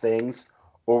lot of things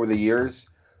over the years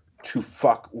to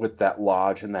fuck with that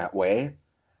lodge in that way.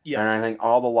 Yeah. And I think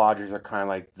all the lodges are kind of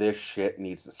like, this shit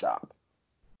needs to stop.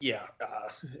 Yeah.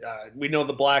 We know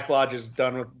the Black Lodge is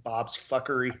done with Bob's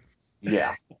fuckery.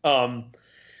 Yeah.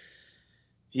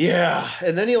 Yeah,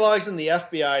 and then he logs in the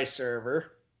FBI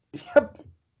server. Yep.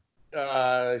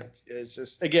 It's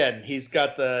just, again, he's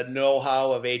got the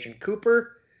know-how of Agent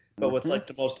Cooper, but with like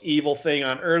the most evil thing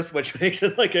on Earth, which makes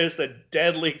it like just a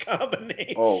deadly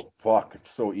combination. Oh, fuck, it's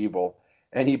so evil.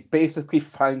 And he basically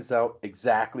finds out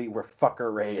exactly where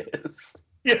fucker Ray is.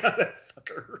 Yeah, that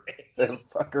fucker Ray. That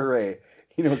fucker Ray.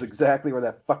 He knows exactly where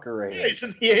that fucker Ray is. He's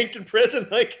in the ancient prison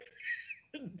like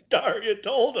Daria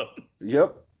told him.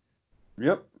 Yep.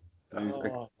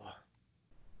 Oh.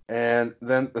 And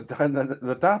then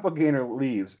the doppelganger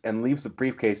leaves the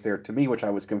briefcase there to me, which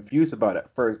I was confused about at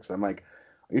first because I'm like,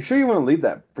 are you sure you want to leave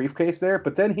that briefcase there?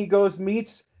 But then he goes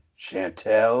meets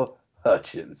Chantel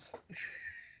Hutchins.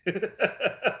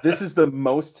 This is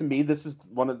this is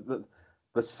one of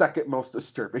the second most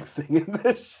disturbing thing in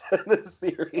this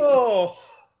series. Oh,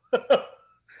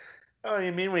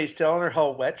 you mean when he's telling her how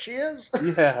wet she is?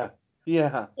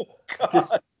 Yeah. Oh,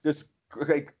 God. Just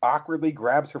like awkwardly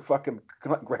grabs her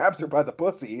by the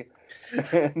pussy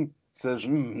and says,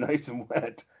 nice and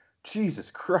wet.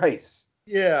 Jesus Christ.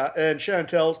 Yeah, and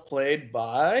Chantel's played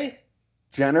by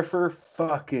Jennifer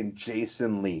fucking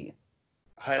Jason Leigh.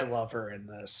 I love her in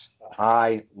this.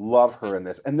 I love her in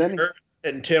this. And then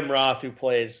and Tim Roth, who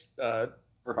plays her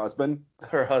husband.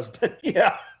 Her husband,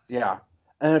 yeah. Yeah.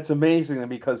 And it's amazing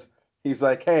because he's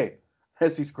like, hey,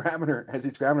 as he's grabbing her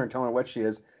and telling her what she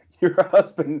is, you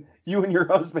and your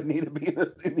husband need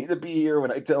to be here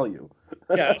when I tell you.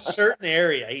 Yeah, a certain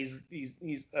area. He's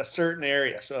a certain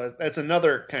area. So that's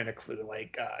another kind of clue.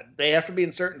 Like they have to be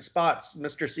in certain spots.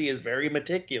 Mr. C is very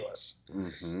meticulous.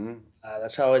 Mm-hmm.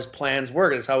 That's how his plans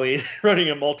work. That's how he's running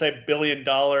a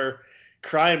multi-billion-dollar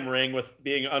crime ring with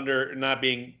being not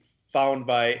being found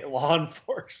by law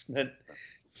enforcement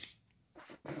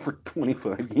for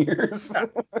 25 years. I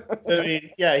mean,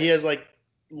 yeah, he has like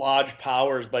lodge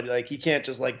powers, but like he can't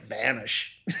just like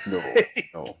vanish.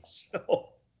 No. So,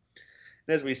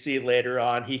 as we see later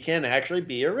on, he can actually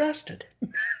be arrested.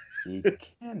 He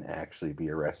can actually be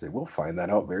arrested. We'll find that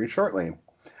out very shortly.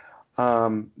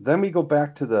 Then we go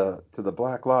back to the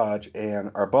Black Lodge,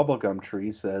 and our bubblegum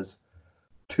tree says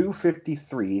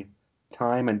 253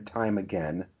 time and time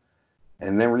again,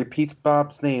 and then repeats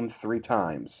Bob's name 3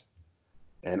 times,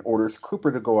 and orders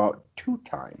Cooper to go out 2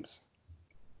 times.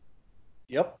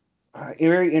 Yep.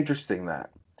 Very interesting that.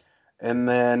 And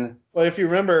then, well, if you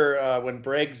remember when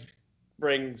Briggs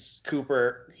brings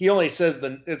Cooper, he only says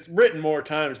it's written more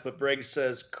times, but Briggs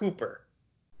says Cooper.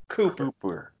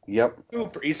 Yep.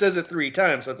 Cooper. He says it 3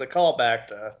 times, so it's a callback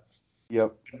to.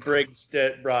 Yep. Briggs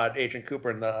brought Agent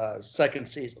Cooper in the 2nd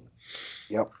season.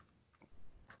 Yep.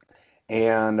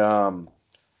 And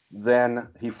then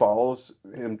he follows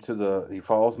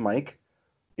Mike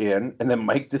in, and then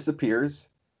Mike disappears,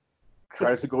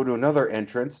 tries to go to another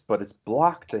entrance, but it's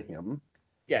blocked to him.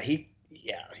 Yeah, he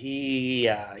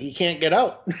can't get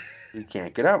out. He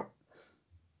can't get out.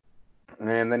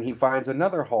 And then he finds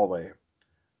another hallway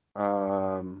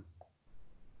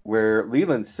where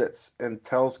Leland sits and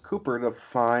tells Cooper to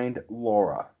find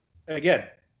Laura. Again,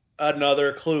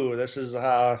 another clue. This is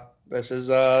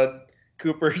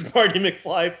Cooper's Marty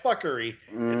McFly fuckery.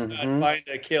 Mm-hmm. It's not find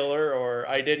a killer or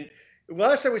I didn't.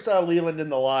 Last time we saw Leland in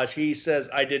the lodge, he says,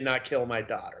 "I did not kill my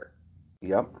daughter."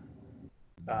 Yep.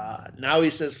 Now he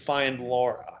says, "Find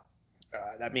Laura."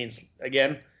 That means,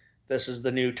 again, this is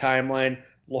the new timeline.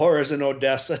 Laura's in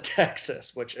Odessa,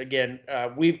 Texas, which, again,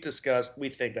 we've discussed. We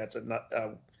think that's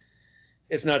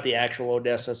it's not the actual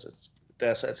Odessa. It's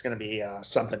Odessa. It's going to be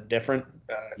something different.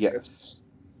 Yes. It's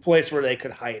a place where they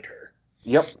could hide her.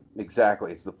 Yep,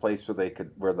 exactly. It's the place where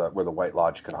the White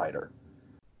Lodge could hide her.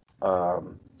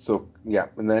 So yeah,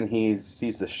 and then he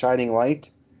sees the shining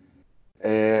light,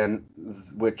 and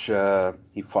which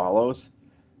he follows,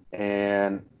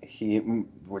 and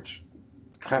which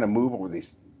kind of move over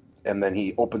these, and then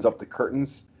he opens up the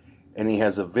curtains, and he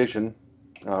has a vision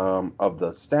of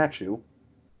the statue.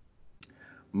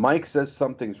 Mike says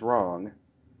something's wrong,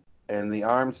 and the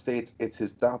arm states it's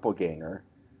his doppelganger.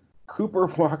 Cooper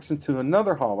walks into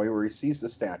another hallway where he sees the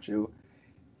statue.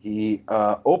 He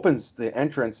opens the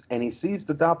entrance, and he sees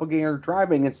the doppelganger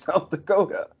driving in South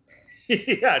Dakota.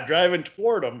 Yeah, driving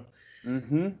toward him.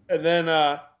 Mm-hmm. And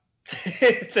then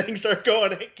things are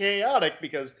going chaotic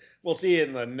because we'll see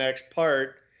in the next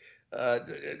part,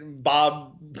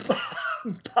 Bob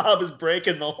is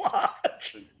breaking the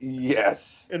lodge.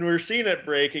 Yes. And we're seeing it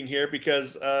breaking here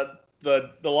because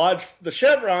the lodge, the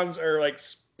chevrons are like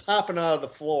popping out of the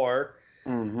floor.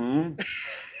 Mm-hmm.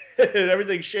 And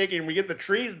everything's shaking. We get the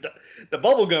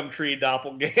bubblegum tree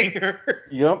doppelganger.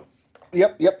 Yep.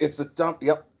 It's the dump.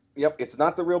 Yep. It's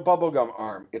not the real bubblegum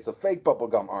arm. It's a fake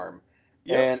bubblegum arm.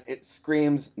 Yep. And it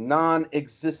screams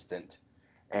non-existent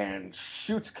and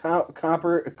shoots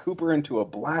Cooper into a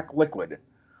black liquid,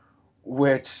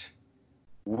 which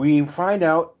we find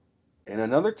out in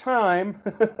another time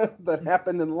that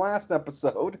happened in the last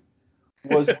episode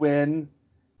was when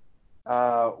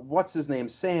what's his name,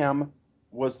 Sam,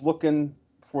 was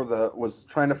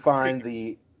trying to find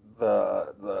the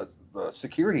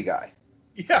security guy.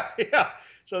 Yeah.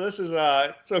 So this is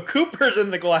so Cooper's in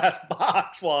the glass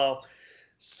box while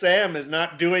Sam is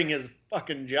not doing his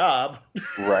fucking job.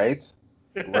 Right.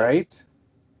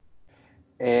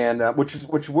 And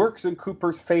which works in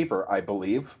Cooper's favor, I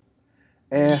believe.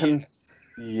 And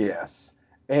yes.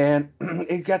 And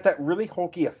it got that really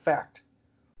hokey effect,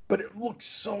 but it looks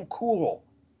so cool.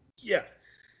 Yeah.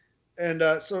 And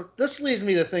so this leads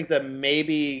me to think that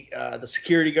maybe the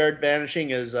security guard vanishing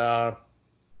is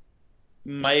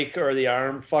Mike or the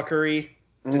arm fuckery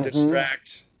to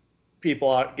distract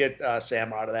people out, get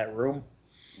Sam out of that room.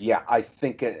 Yeah, I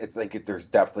think there's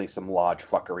definitely some lodge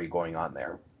fuckery going on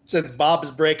there. Since Bob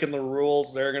is breaking the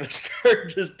rules, they're going to start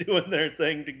just doing their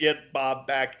thing to get Bob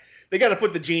back. They got to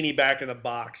put the genie back in a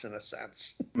box, in a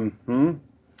sense. Mm-hmm.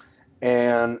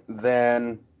 And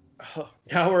then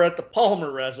now we're at the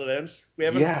Palmer residence. We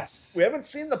haven't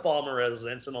seen the Palmer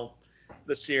residence in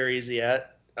the series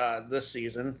yet, this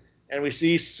season. And we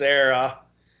see Sarah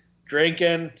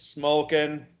drinking,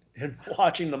 smoking, and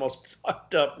watching the most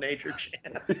fucked up nature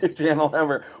channel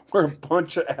ever, where a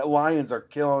bunch of lions are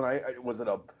killing. Was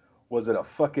it a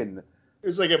fucking? It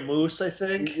was like a moose, I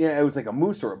think. Yeah, it was like a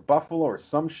moose or a buffalo or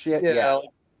some shit. Yeah.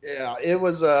 It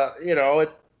was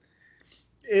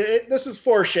this is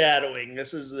foreshadowing.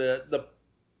 This is the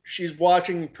she's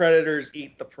watching predators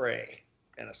eat the prey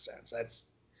in a sense.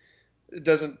 It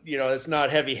doesn't, it's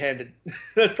not heavy-handed.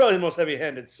 That's probably the most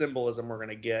heavy-handed symbolism we're going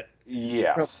to get from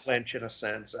Yes. Lynch in a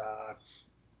sense.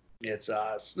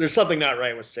 It's there's something not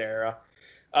right with Sarah.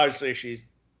 Obviously, she's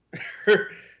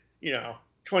her,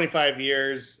 25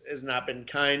 years has not been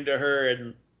kind to her,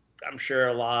 and I'm sure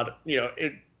a lot,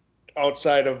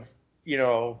 outside of,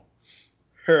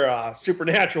 her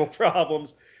supernatural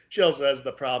problems, she also has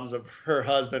the problems of her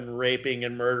husband raping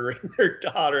and murdering their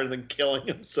daughter and then killing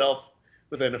himself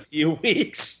within a few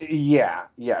weeks. Yeah.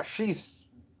 She's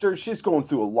going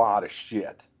through a lot of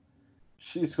shit.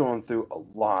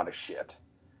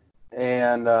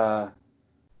 And then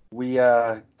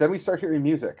we start hearing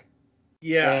music.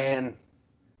 Yes. And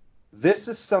this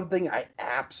is something I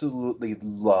absolutely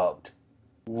loved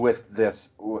with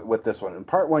this one. In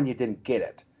part one, you didn't get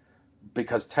it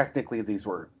because technically these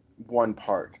were one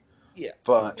part. Yeah,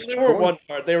 but they weren't one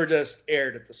part. They were just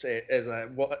aired at the same as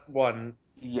one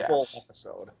full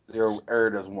episode. They were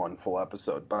aired as one full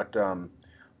episode. But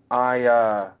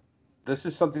this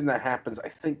is something that happens, I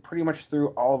think, pretty much through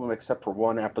all of them except for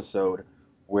one episode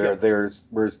where there's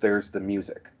the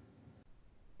music.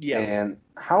 Yeah. And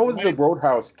how is the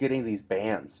Roadhouse getting these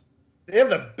bands? They have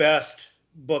the best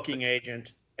booking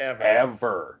agent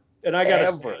ever. And I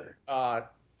gotta say,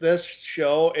 this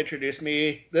season introduced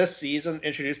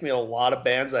me to a lot of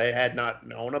bands I had not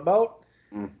known about.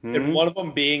 Mm-hmm. And one of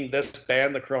them being this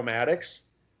band, the Chromatics.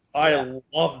 I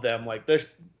love them. Like this.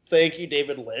 Thank you,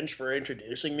 David Lynch, for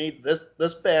introducing me.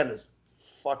 This band is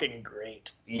fucking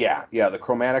great. Yeah, the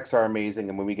Chromatics are amazing.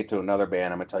 And when we get to another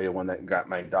band, I'm gonna tell you one that got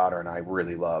my daughter and I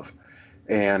really love.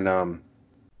 And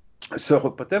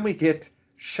but then we get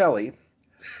Shelley,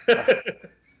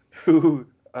 who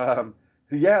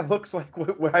looks like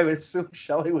what I would assume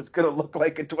Shelley was gonna look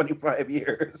like in 25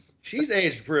 years. She's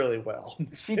aged really well.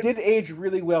 She did age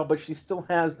really well, but she still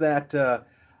has that.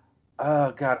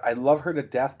 Oh God, I love her to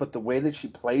death, but the way that she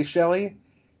plays Shelley,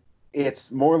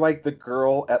 it's more like the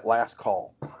girl at Last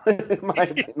Call. In my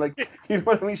opinion. Like, you know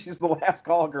what I mean? She's the last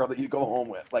call girl that you go home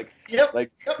with. Yep.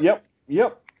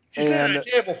 She's sitting at a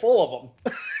table full of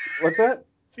them. What's that?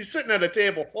 She's sitting at a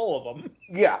table full of them.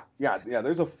 Yeah.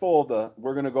 There's a full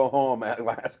we're gonna go home at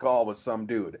Last Call with some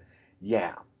dude.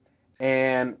 Yeah.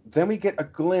 And then we get a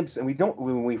glimpse, and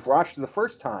when we watched it the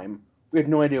first time, we had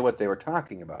no idea what they were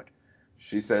talking about.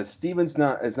 She says Steven's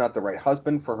is not the right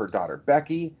husband for her daughter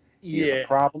Becky. He has a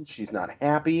problem. She's not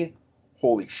happy.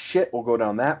 Holy shit, we'll go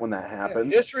down that when that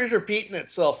happens. History's repeating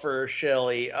itself for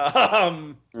Shelley.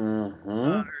 Her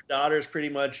daughter's pretty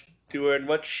much doing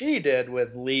what she did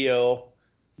with Leo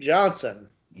Johnson.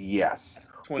 Yes.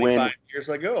 25 years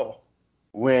ago.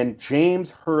 When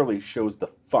James Hurley shows the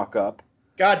fuck up.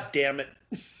 God damn it.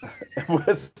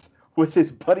 with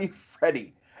his buddy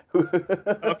Freddie.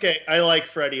 Okay, I like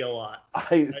Freddie a lot.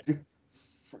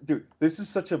 Dude, this is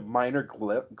such a minor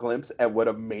glimpse at what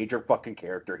a major fucking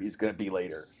character he's going to be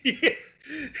later. Yeah.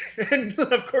 And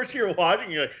of course you're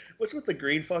watching, you're like, what's with the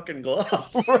green fucking glove?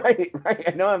 Right.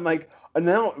 I know, I'm like, and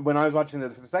now when I was watching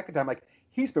this for the second time, like,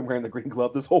 he's been wearing the green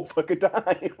glove this whole fucking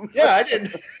time. Yeah, I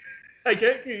didn't. I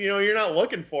get, you're not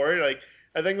looking for it. Like,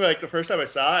 I think like the first time I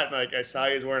saw it, and like I saw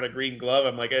he was wearing a green glove,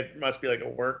 I'm like, it must be like a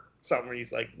work, something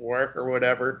he's like work or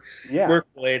whatever. Yeah. Work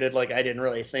related. Like I didn't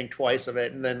really think twice of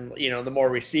it. And then, the more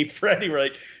we see Freddie, we're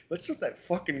like, what's with that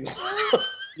fucking glove?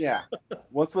 Yeah.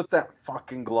 What's with that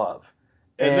fucking glove?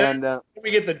 And then we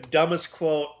get the dumbest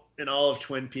quote in all of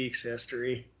Twin Peaks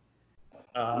history.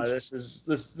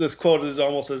 This quote is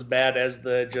almost as bad as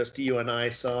the Just You and I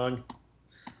song.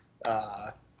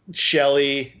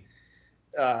 Shelley,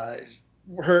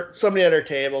 somebody at her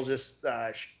table just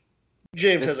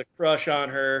James has a crush on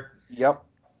her. Yep.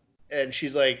 And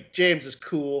she's like, James is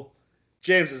cool.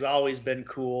 James has always been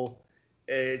cool.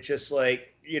 It's just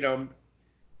like,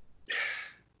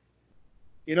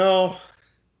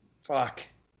 fuck.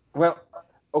 Well,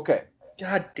 okay.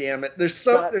 God damn it. There's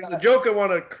a joke I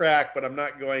want to crack, but I'm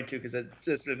not going to because it's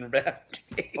just in bad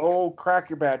taste. Oh, crack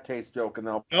your bad taste joke and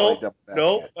then I'll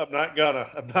Nope, I'm not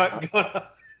gonna.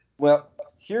 Well,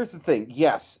 here's the thing.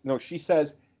 Yes. No, she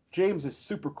says James is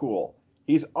super cool.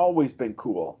 He's always been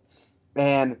cool.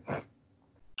 And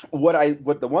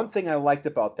the one thing I liked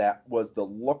about that was the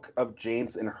look of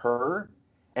James and her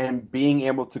and being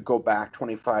able to go back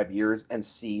 25 years and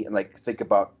see and like think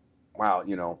about, wow,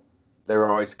 there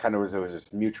always kind of there was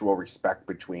this mutual respect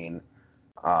between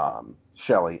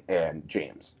Shelley and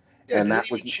James. Yeah, and that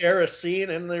was share a scene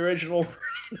in the original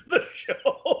the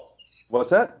show. What's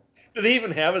that? Do they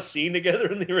even have a scene together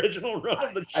in the original run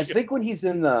of the show? I think when he's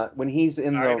in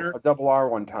the double R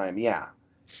one time, yeah,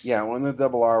 when the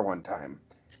double R one time,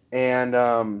 And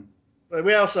But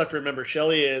we also have to remember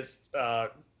Shelley is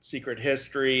Secret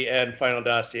History and Final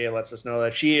Dossier lets us know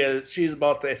that she's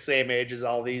about the same age as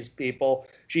all these people.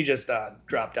 She just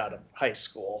dropped out of high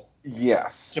school.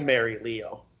 Yes. To marry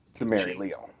Leo.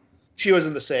 Leo. She was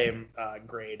in the same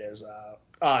grade as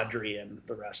Audrey and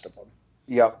the rest of them.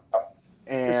 Yep.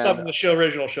 And it's something the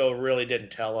original show really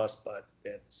didn't tell us, but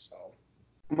it's so.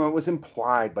 Well, it was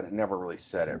implied, but it never really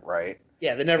said it, right?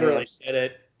 Yeah, they never really said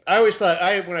it. I always thought,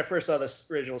 when I first saw this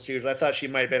original series, I thought she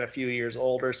might have been a few years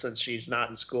older since she's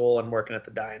not in school and working at the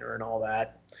diner and all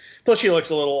that. Plus, she looks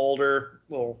a little older,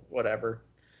 little whatever.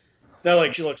 Not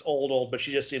like she looks old, but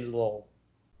she just seems a little,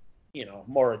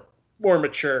 more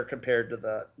mature compared to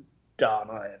the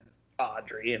Donna and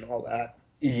Audrey and all that.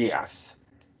 Yes.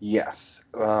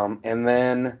 And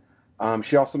then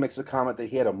she also makes a comment that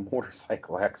he had a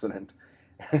motorcycle accident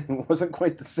and wasn't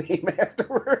quite the same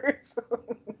afterwards.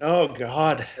 Oh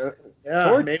God!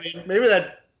 Yeah, maybe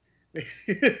that.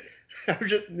 The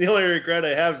only regret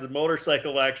I have is the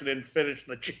motorcycle accident finished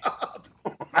the job.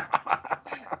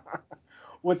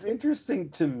 What's interesting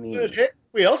to me,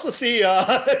 we also see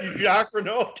Jacques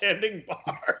Renault tending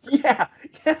bar. Yeah.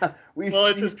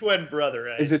 It's his twin brother,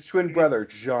 right? Is his twin brother,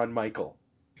 Jean-Michel?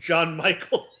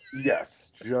 Jean-Michel.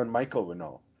 Yes, Jean-Michel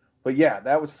Renault. But yeah,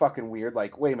 that was fucking weird.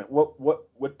 Like, wait a minute,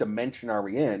 what dimension are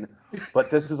we in? But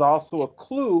this is also a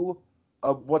clue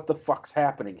of what the fuck's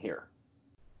happening here.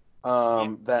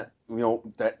 That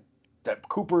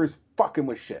Cooper is fucking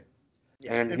with shit,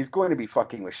 and he's going to be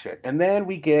fucking with shit. And then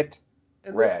we get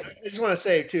Red. I just want to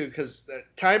say too, because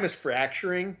time is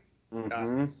fracturing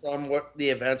from what the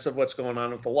events of what's going on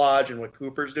with the lodge and what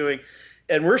Cooper's doing,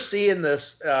 and we're seeing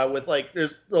this with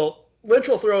Lynch will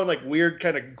throw in like weird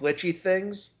kind of glitchy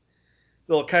things.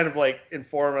 They'll kind of like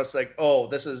inform us like, oh,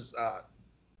 this is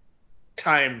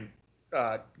time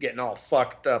getting all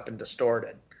fucked up and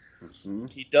distorted. Mm-hmm.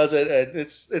 He does it.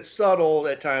 It's subtle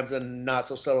at times and not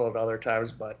so subtle at other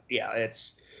times. But yeah,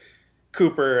 it's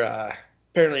Cooper.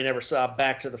 Apparently, never saw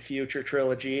Back to the Future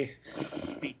trilogy.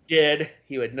 If he did,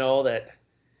 he would know that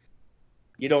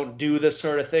you don't do this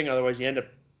sort of thing. Otherwise, you end up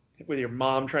with your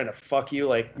mom trying to fuck you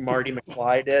like Marty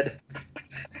McFly did.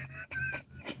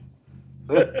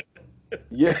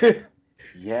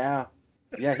 Yeah.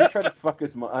 He tried to fuck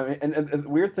his mom. I mean, and the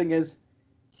weird thing is,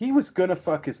 he was gonna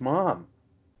fuck his mom.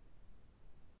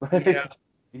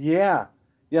 Yeah.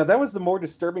 That was the more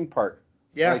disturbing part.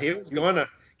 Yeah, he was gonna.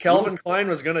 Calvin Klein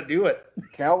was gonna do it.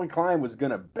 Calvin Klein was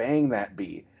gonna bang that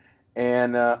bee,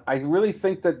 and I really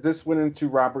think that this went into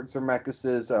Robert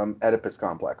Zemeckis' Oedipus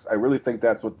complex. I really think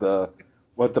that's what the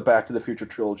Back to the Future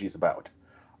trilogy is about.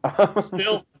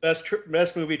 Still,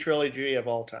 best movie trilogy of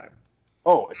all time.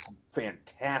 Oh, it's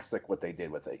fantastic what they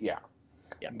did with it. Yeah.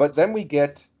 But then we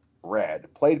get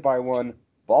Red, played by one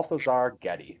Balthazar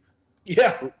Getty.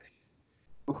 Yeah.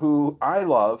 Who I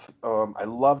love. I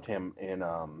loved him in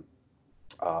Lost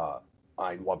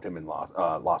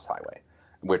Highway,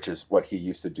 which is what he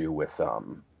used to do with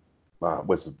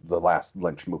was the last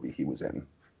Lynch movie he was in.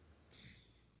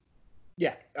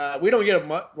 Yeah, we don't get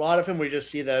a lot of him. We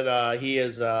just see that he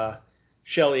is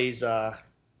Shelley's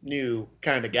new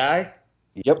kind of guy.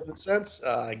 Yep. In a sense,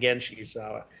 again, she's.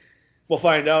 We'll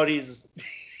find out he's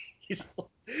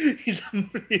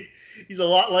a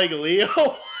lot like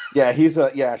Leo. Yeah, she's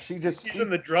in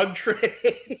the drug trade.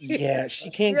 Yeah,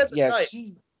 she can't.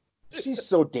 She's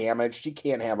so damaged. She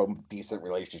can't have a decent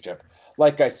relationship.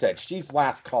 Like I said, she's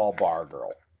last call bar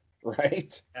girl,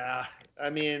 right? Yeah, I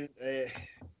mean,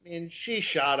 she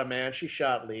shot a man. She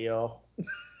shot Leo.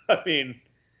 I mean,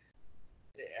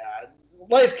 yeah,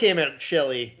 life came at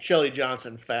Shelley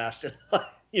Johnson fast. A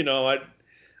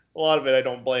lot of it I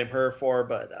don't blame her for,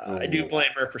 but I do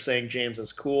blame her for saying James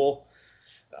is cool.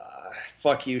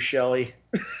 Fuck you, Shelley.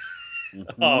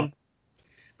 Mm-hmm.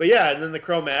 But yeah, and then the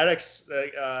Chromatics,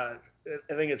 I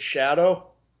think it's Shadow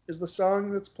is the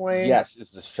song that's playing. Yes,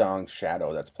 it's the song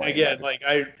Shadow that's playing. Again, like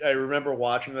I remember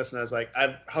watching this and I was like,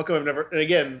 how come I've never, and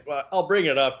again, I'll bring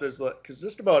it up because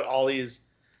just about all these,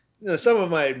 some of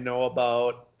them I know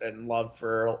about and loved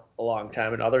for a long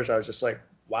time, and others I was just like,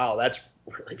 wow, that's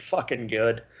really fucking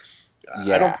good.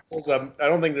 Yeah. I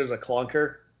don't think there's a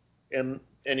clunker in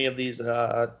any of these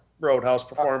Roadhouse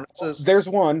performances. There's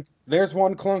one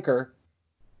clunker.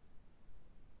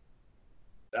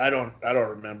 I don't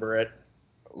remember it.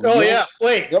 Oh yeah,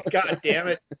 wait! God damn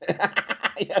it! Yeah,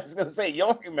 I was gonna say you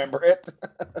don't remember it.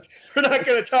 We're not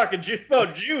gonna talk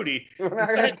about Judy. We're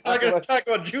not gonna talk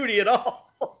about Judy at all.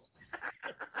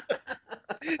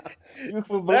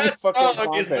 That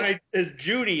song is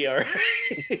Judy, all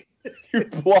right? You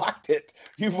blocked it.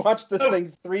 You watched the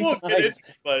thing 3 times.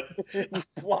 But you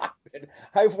blocked stupid.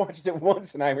 I've watched it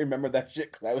once and I remember that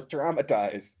shit because I was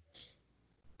traumatized.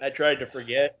 I tried to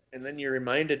forget, and then you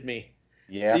reminded me.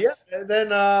 Yeah, Yes. and then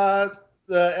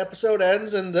the episode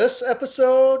ends, and this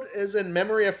episode is in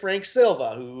memory of Frank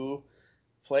Silva, who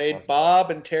played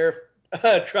Bob and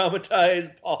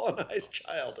traumatized Paul and I's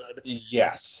childhood.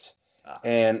 Yes.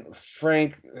 And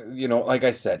Frank, like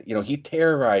I said, he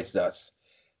terrorized us,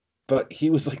 but he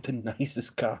was like the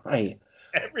nicest guy.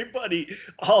 Everybody,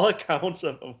 all accounts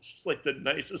of him, was just like the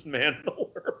nicest man in the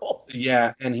world.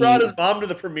 Yeah, and he brought his mom to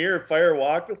the premiere of Fire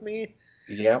Walk with Me.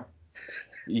 Yep.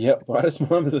 Brought his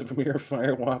mom to the premiere of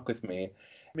Fire Walk with Me. I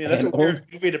mean, that's a weird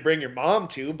movie to bring your mom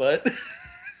to, but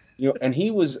and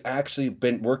he was actually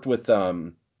worked with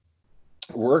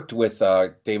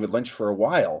David Lynch for a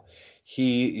while.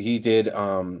 He did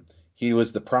he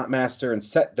was the prop master and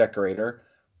set decorator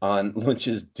on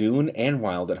Lynch's Dune and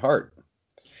Wild at Heart.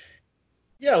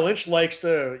 Yeah, Lynch likes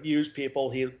to use people.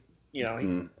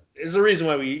 There's a reason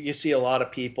why you see a lot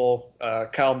of people.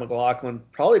 Kyle MacLachlan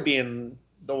probably being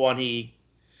the one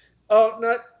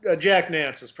Jack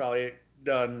Nance has probably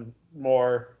done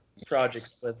more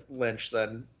projects with Lynch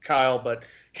than Kyle, but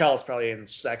Kyle's probably in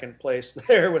second place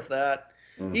there with that.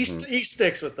 Mm-hmm. He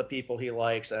sticks with the people he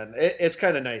likes, and it's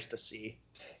kind of nice to see.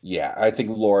 Yeah, I think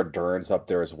Laura Dern's up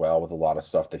there as well with a lot of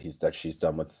stuff that she's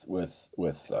done with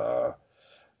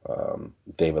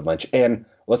David Lynch. And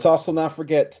let's also not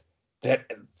forget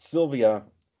that Sylvia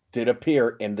did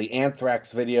appear in the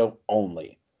Anthrax video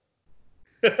only.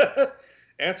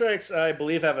 Anthrax, I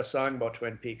believe, have a song about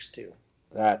Twin Peaks too.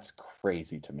 That's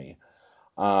crazy to me.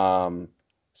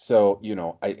 So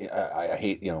I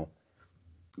hate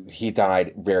he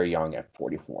died very young at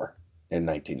 44 in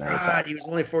 1995. God, he was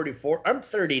only 44. I'm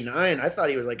 39. I thought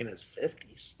he was like in his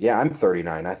 50s. Yeah, I'm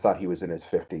 39. I thought he was in his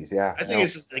 50s. Yeah, I think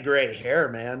it's just the gray hair,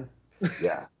 man.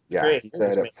 Yeah.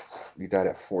 He died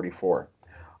at 44.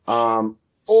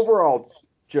 Overall,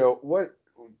 Joe, what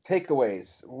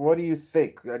takeaways? What do you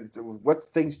think? What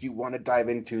things do you want to dive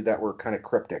into that were kind of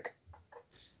cryptic?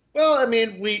 Well, I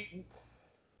mean,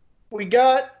 we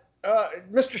got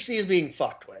Mr. C is being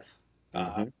fucked with.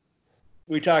 Mm-hmm.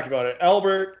 We talked about it.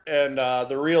 Albert and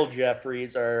the real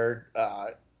Jeffries are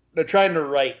they're trying to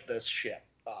right this ship.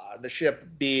 The ship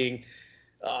being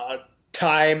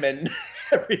time and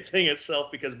everything itself,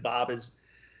 because Bob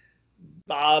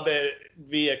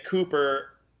via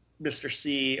Cooper, Mr.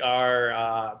 C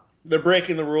are they're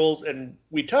breaking the rules, and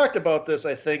we talked about this,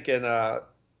 I think, in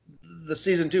the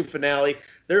season 2 finale.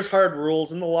 There's hard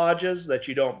rules in the lodges that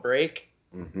you don't break,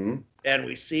 mm-hmm. And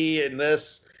we see in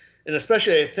this. And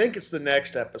especially, I think it's the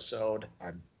next episode.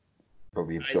 I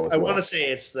believe so as well. I want to say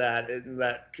it's that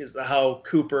because how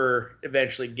Cooper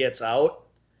eventually gets out.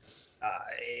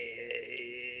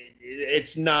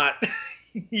 It's not.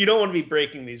 You don't want to be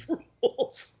breaking these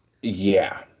rules.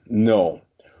 Yeah. No,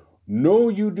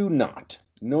 you do not.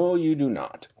 No, you do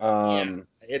not.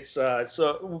 It's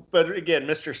so. But again,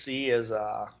 Mr. C is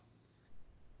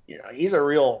he's a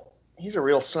real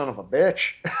son of a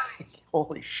bitch.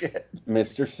 Holy shit.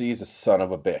 Mr. C is a son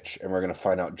of a bitch, and we're going to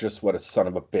find out just what a son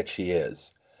of a bitch he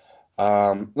is.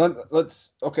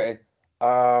 Let's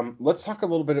talk a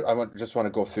little bit. Just want to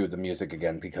go through the music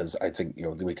again, because I think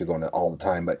we could go into all the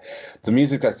time, but the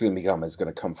music that's going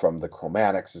to come from the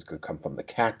Chromatics. It's going to come from the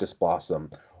Cactus Blossom.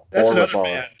 That's another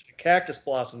band. Cactus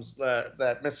Blossoms,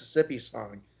 that Mississippi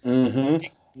song. Mm-hmm.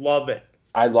 Love it.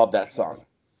 I love that song.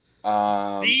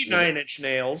 The Nine Inch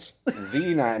Nails.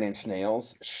 The Nine Inch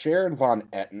Nails. Sharon Von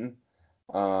Etten.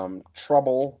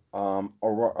 Trouble.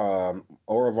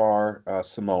 Orivar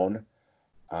Simone.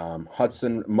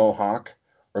 Hudson Mohawk.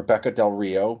 Rebecca Del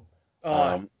Rio.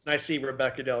 I see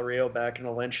Rebecca Del Rio back in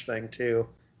the Lynch thing too.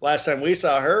 Last time we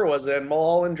saw her was in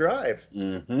Mulholland Drive.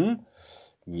 Mm-hmm.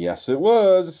 Yes, it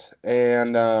was.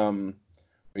 And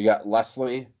we got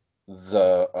Leslie,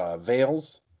 the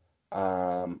Vales,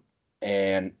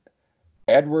 and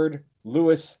Edward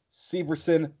Louis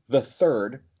Severson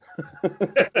III.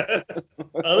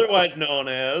 Otherwise known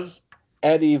as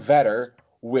Eddie Vedder,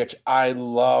 which I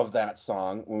love that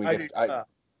song.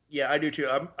 I do too.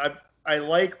 I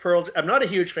like Pearl. I'm not a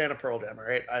huge fan of Pearl Jam,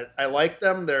 right? I like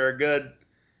them. They're good.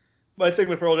 My thing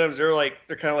with Pearl Jam is they're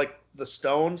kind of like the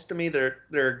Stones to me.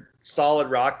 They're solid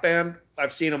rock band.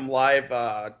 I've seen them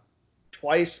live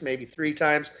twice, maybe 3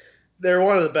 times. They're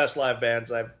one of the best live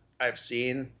bands I've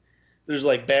seen. There's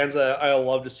like bands that I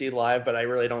love to see live, but I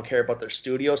really don't care about their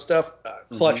studio stuff.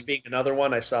 Clutch mm-hmm. being another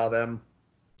one. I saw them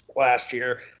last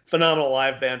year. Phenomenal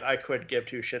live band. I couldn't give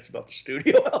 2 shits about the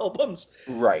studio albums.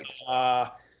 Right.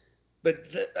 But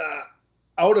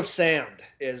Out of Sand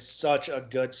is such a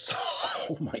good song.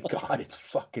 Oh my God, it's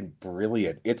fucking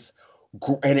brilliant.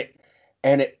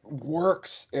 and it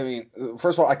works. I mean,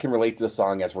 first of all, I can relate to the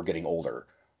song as we're getting older,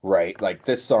 right? Like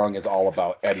this song is all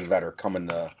about Eddie Vedder coming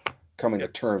to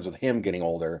terms with him getting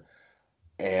older.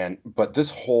 But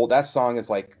that song is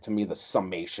like to me the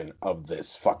summation of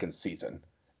this fucking season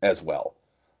as well.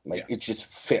 Like Yeah. it just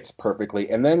fits perfectly.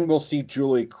 And then we'll see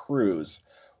Julie Cruz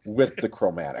with the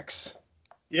Chromatics.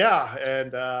 Yeah,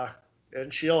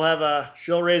 and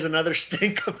she'll raise another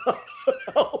stink about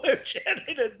how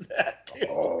Janet did that too.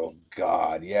 Oh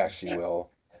God, yeah, she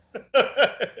will.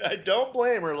 I don't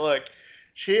blame her. Look,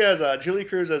 she has Julie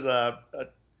Cruz has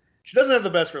she doesn't have the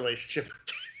best relationship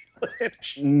with David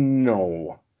Lynch,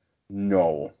 No,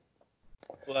 no.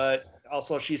 but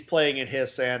also she's playing in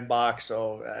his sandbox,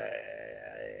 so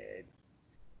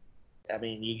I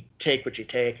mean, you take what you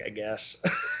take, I guess.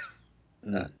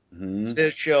 It's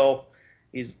his show.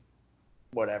 He's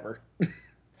whatever.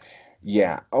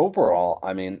 Yeah, overall,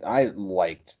 I mean, I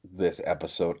liked this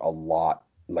episode a lot.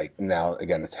 Like now,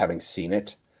 again, it's having seen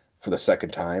it for the second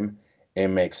time, it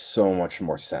makes so much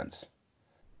more sense.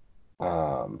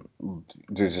 Um,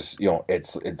 there's just,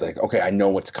 it's like, okay, I know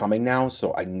what's coming now,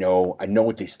 so I know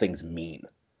what these things mean.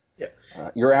 Yeah.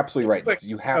 You're absolutely right. Quick,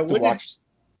 You have to watch.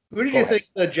 who did Go you ahead. think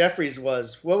the Jeffries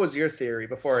was? What was your theory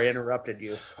before I interrupted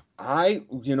you? I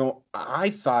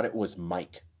thought it was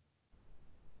Mike.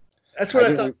 That's I what I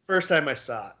thought didn't. the first time I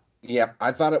saw it. Yeah,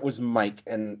 I thought it was Mike,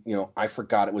 and I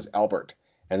forgot it was Albert,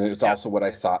 and it was Yeah. also what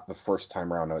I thought the first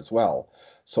time around as well.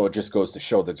 So it just goes to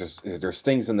show that there's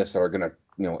things in this that are gonna,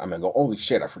 I'm gonna go, holy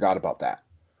shit, I forgot about that,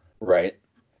 right?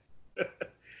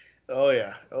 Oh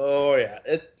yeah. Oh yeah.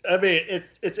 I mean,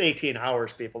 it's 18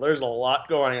 hours, people. There's a lot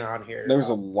going on here. There's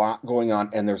a lot going on,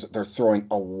 and they're throwing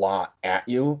a lot at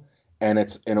you, and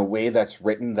it's in a way that's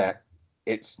written that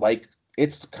it's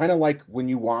kind of like when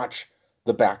you watch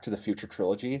the Back to the Future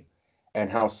trilogy,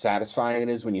 and how satisfying it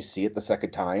is when you see it the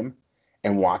second time,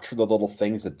 and watch for the little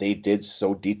things that they did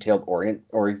so detailed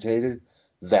orientated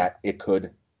that it could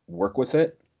work with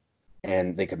it,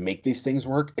 and they could make these things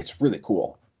work. It's really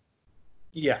cool.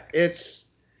 Yeah. There's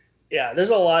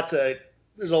a lot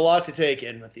to take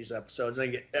in with these episodes.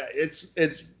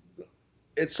 It's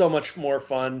so much more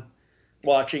fun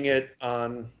watching it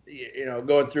on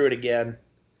going through it again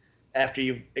after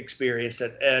you've experienced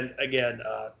it. And again,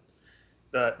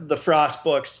 the Frost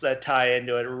books that tie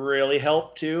into it really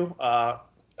help too.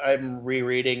 I'm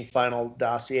rereading Final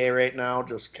Dossier right now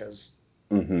just because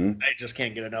Mm-hmm. I just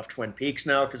can't get enough Twin Peaks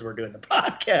now because we're doing the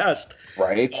podcast.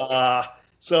 Right?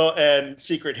 And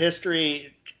Secret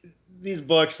History, these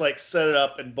books like set it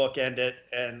up and bookend it,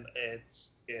 and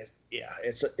it's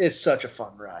such a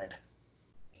fun ride.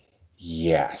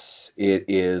 Yes, it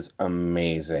is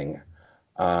amazing.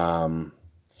 Um,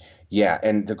 yeah,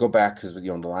 and to go back because the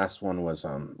last one was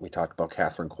we talked about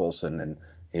Catherine Coulson and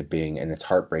it's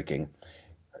heartbreaking.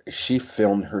 She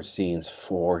filmed her scenes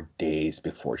 4 days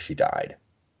before she died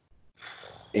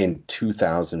in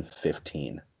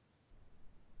 2015.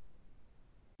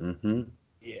 Mm-hmm.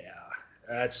 Yeah,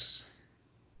 that's.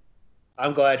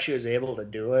 I'm glad she was able to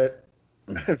do it.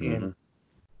 I Mm-hmm. mean,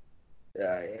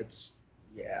 it's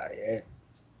yeah.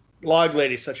 Log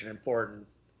Lady's such an important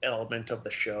element of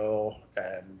the show,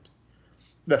 and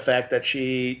the fact that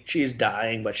she's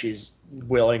dying, but she's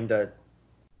willing to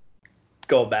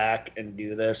go back and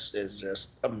do this is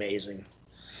just amazing.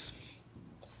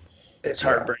 It's Yeah.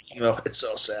 heartbreaking though. It's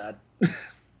so sad.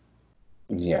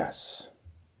 Yes.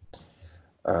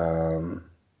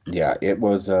 Yeah,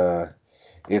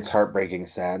 it's heartbreaking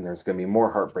sad, and there's gonna be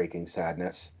more heartbreaking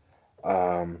sadness.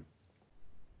 Um,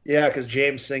 Yeah, because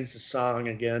James sings the song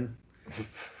again.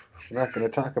 we're not gonna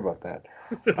talk about that.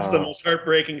 It's the most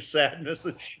heartbreaking sadness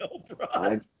the show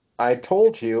brought. I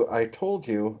told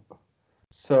you.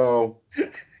 So,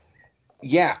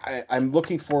 yeah, I'm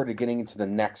looking forward to getting into the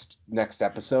next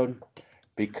episode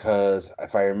because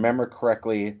if I remember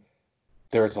correctly,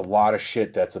 there's a lot of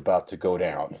shit that's about to go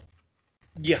down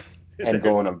Yeah. and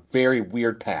go on a very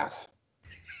weird path.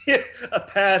 A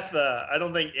path I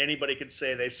don't think anybody could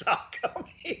say they saw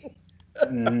coming.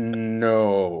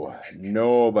 No,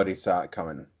 nobody saw it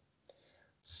coming.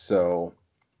 So,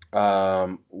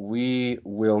 we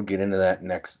will get into that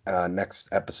next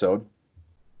episode.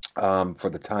 For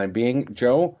the time being,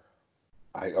 Joe,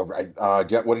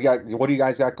 what do you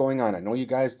guys got going on? I know you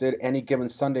guys did Any Given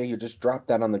Sunday. You just dropped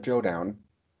that on the Joe Down.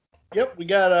 Yep, we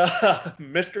got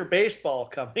Mr. Baseball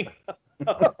coming.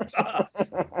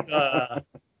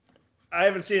 I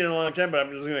haven't seen it in a long time, but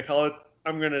I'm just going to call it.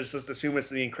 I'm going to just assume it's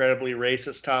the incredibly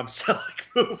racist Tom Selleck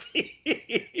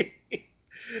movie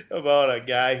about a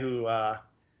guy who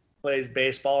plays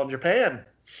baseball in Japan.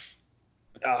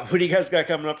 What do you guys got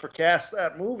coming up for cast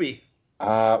that movie?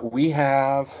 We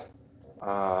have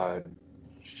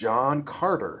John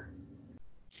Carter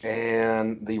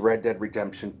and the Red Dead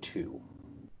Redemption 2.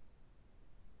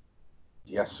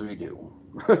 Yes, we do.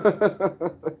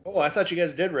 Oh, I thought you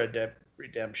guys did Red Dead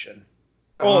Redemption.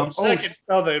 Oh, the second.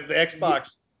 The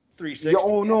Xbox 360.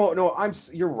 Oh no,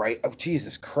 you're right. Oh,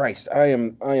 Jesus Christ, I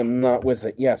am not with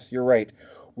it. Yes, you're right.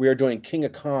 We are doing King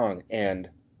of Kong and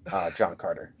John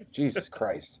Carter. Jesus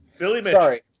Christ. Billy Mitchell.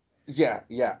 Sorry. Yeah,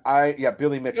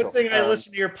 Billy Mitchell. Good thing I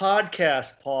listen to your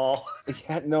podcast, Paul.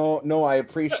 Yeah, no, I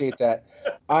appreciate that.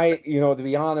 To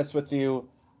be honest with you,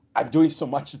 I'm doing so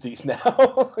much of these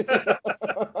now.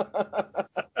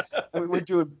 We're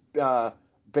doing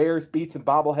Bears, Beats, and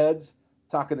Bobbleheads,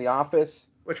 talking The Office.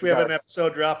 Which we have an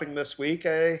episode dropping this week,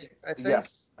 I think.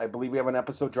 Yes, I believe we have an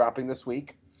episode dropping this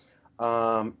week.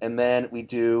 And then we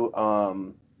do,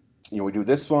 we do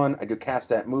this one. I do Cast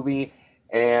That Movie,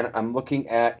 and I'm looking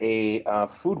at a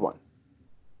food one.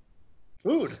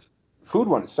 Food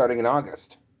one starting in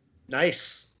August.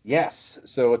 Nice. Yes,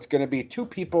 so it's going to be two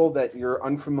people that you're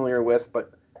unfamiliar with,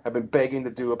 but have been begging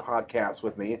to do a podcast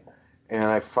with me,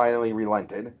 and I finally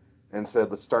relented and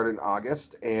said, let's start in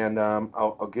August, and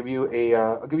I'll give you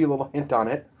a little hint on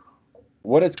it.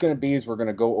 What it's going to be is we're going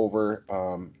to go over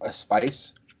a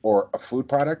spice or a food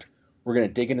product. We're going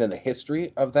to dig into the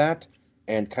history of that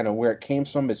and kind of where it came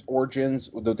from, its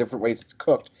origins, the different ways it's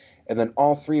cooked, and then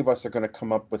all three of us are going to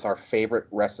come up with our favorite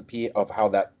recipe of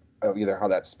either how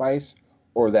that spice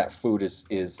or that food is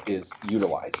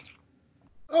utilized.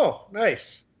 Oh,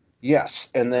 nice. Yes,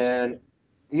 and then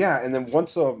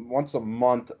once a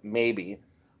month maybe,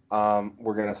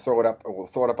 we're gonna throw it up. We'll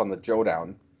throw it up on the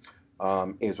Joedown.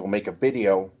 We'll make a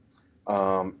video,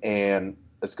 and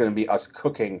it's gonna be us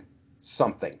cooking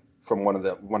something from one of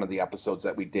the episodes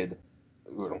that we did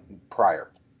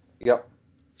prior. Yep.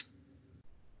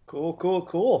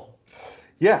 Cool.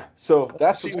 Yeah, so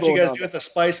that's see what you guys do with the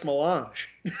Spice Melange.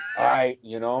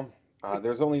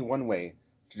 There's only one way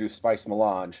to do Spice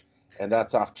Melange, and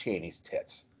that's off Cheney's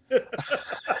tits.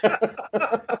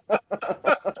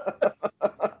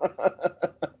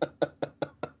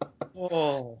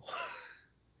 Oh.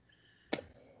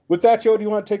 With that, Joe, do you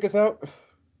want to take us out?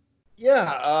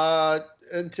 Yeah.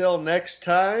 Until next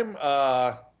time.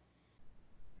 I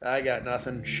got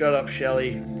nothing. Shut up,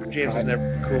 Shelly. James is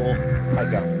never cool.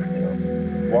 I got it.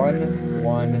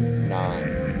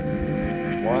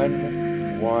 119.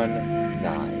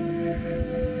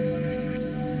 119.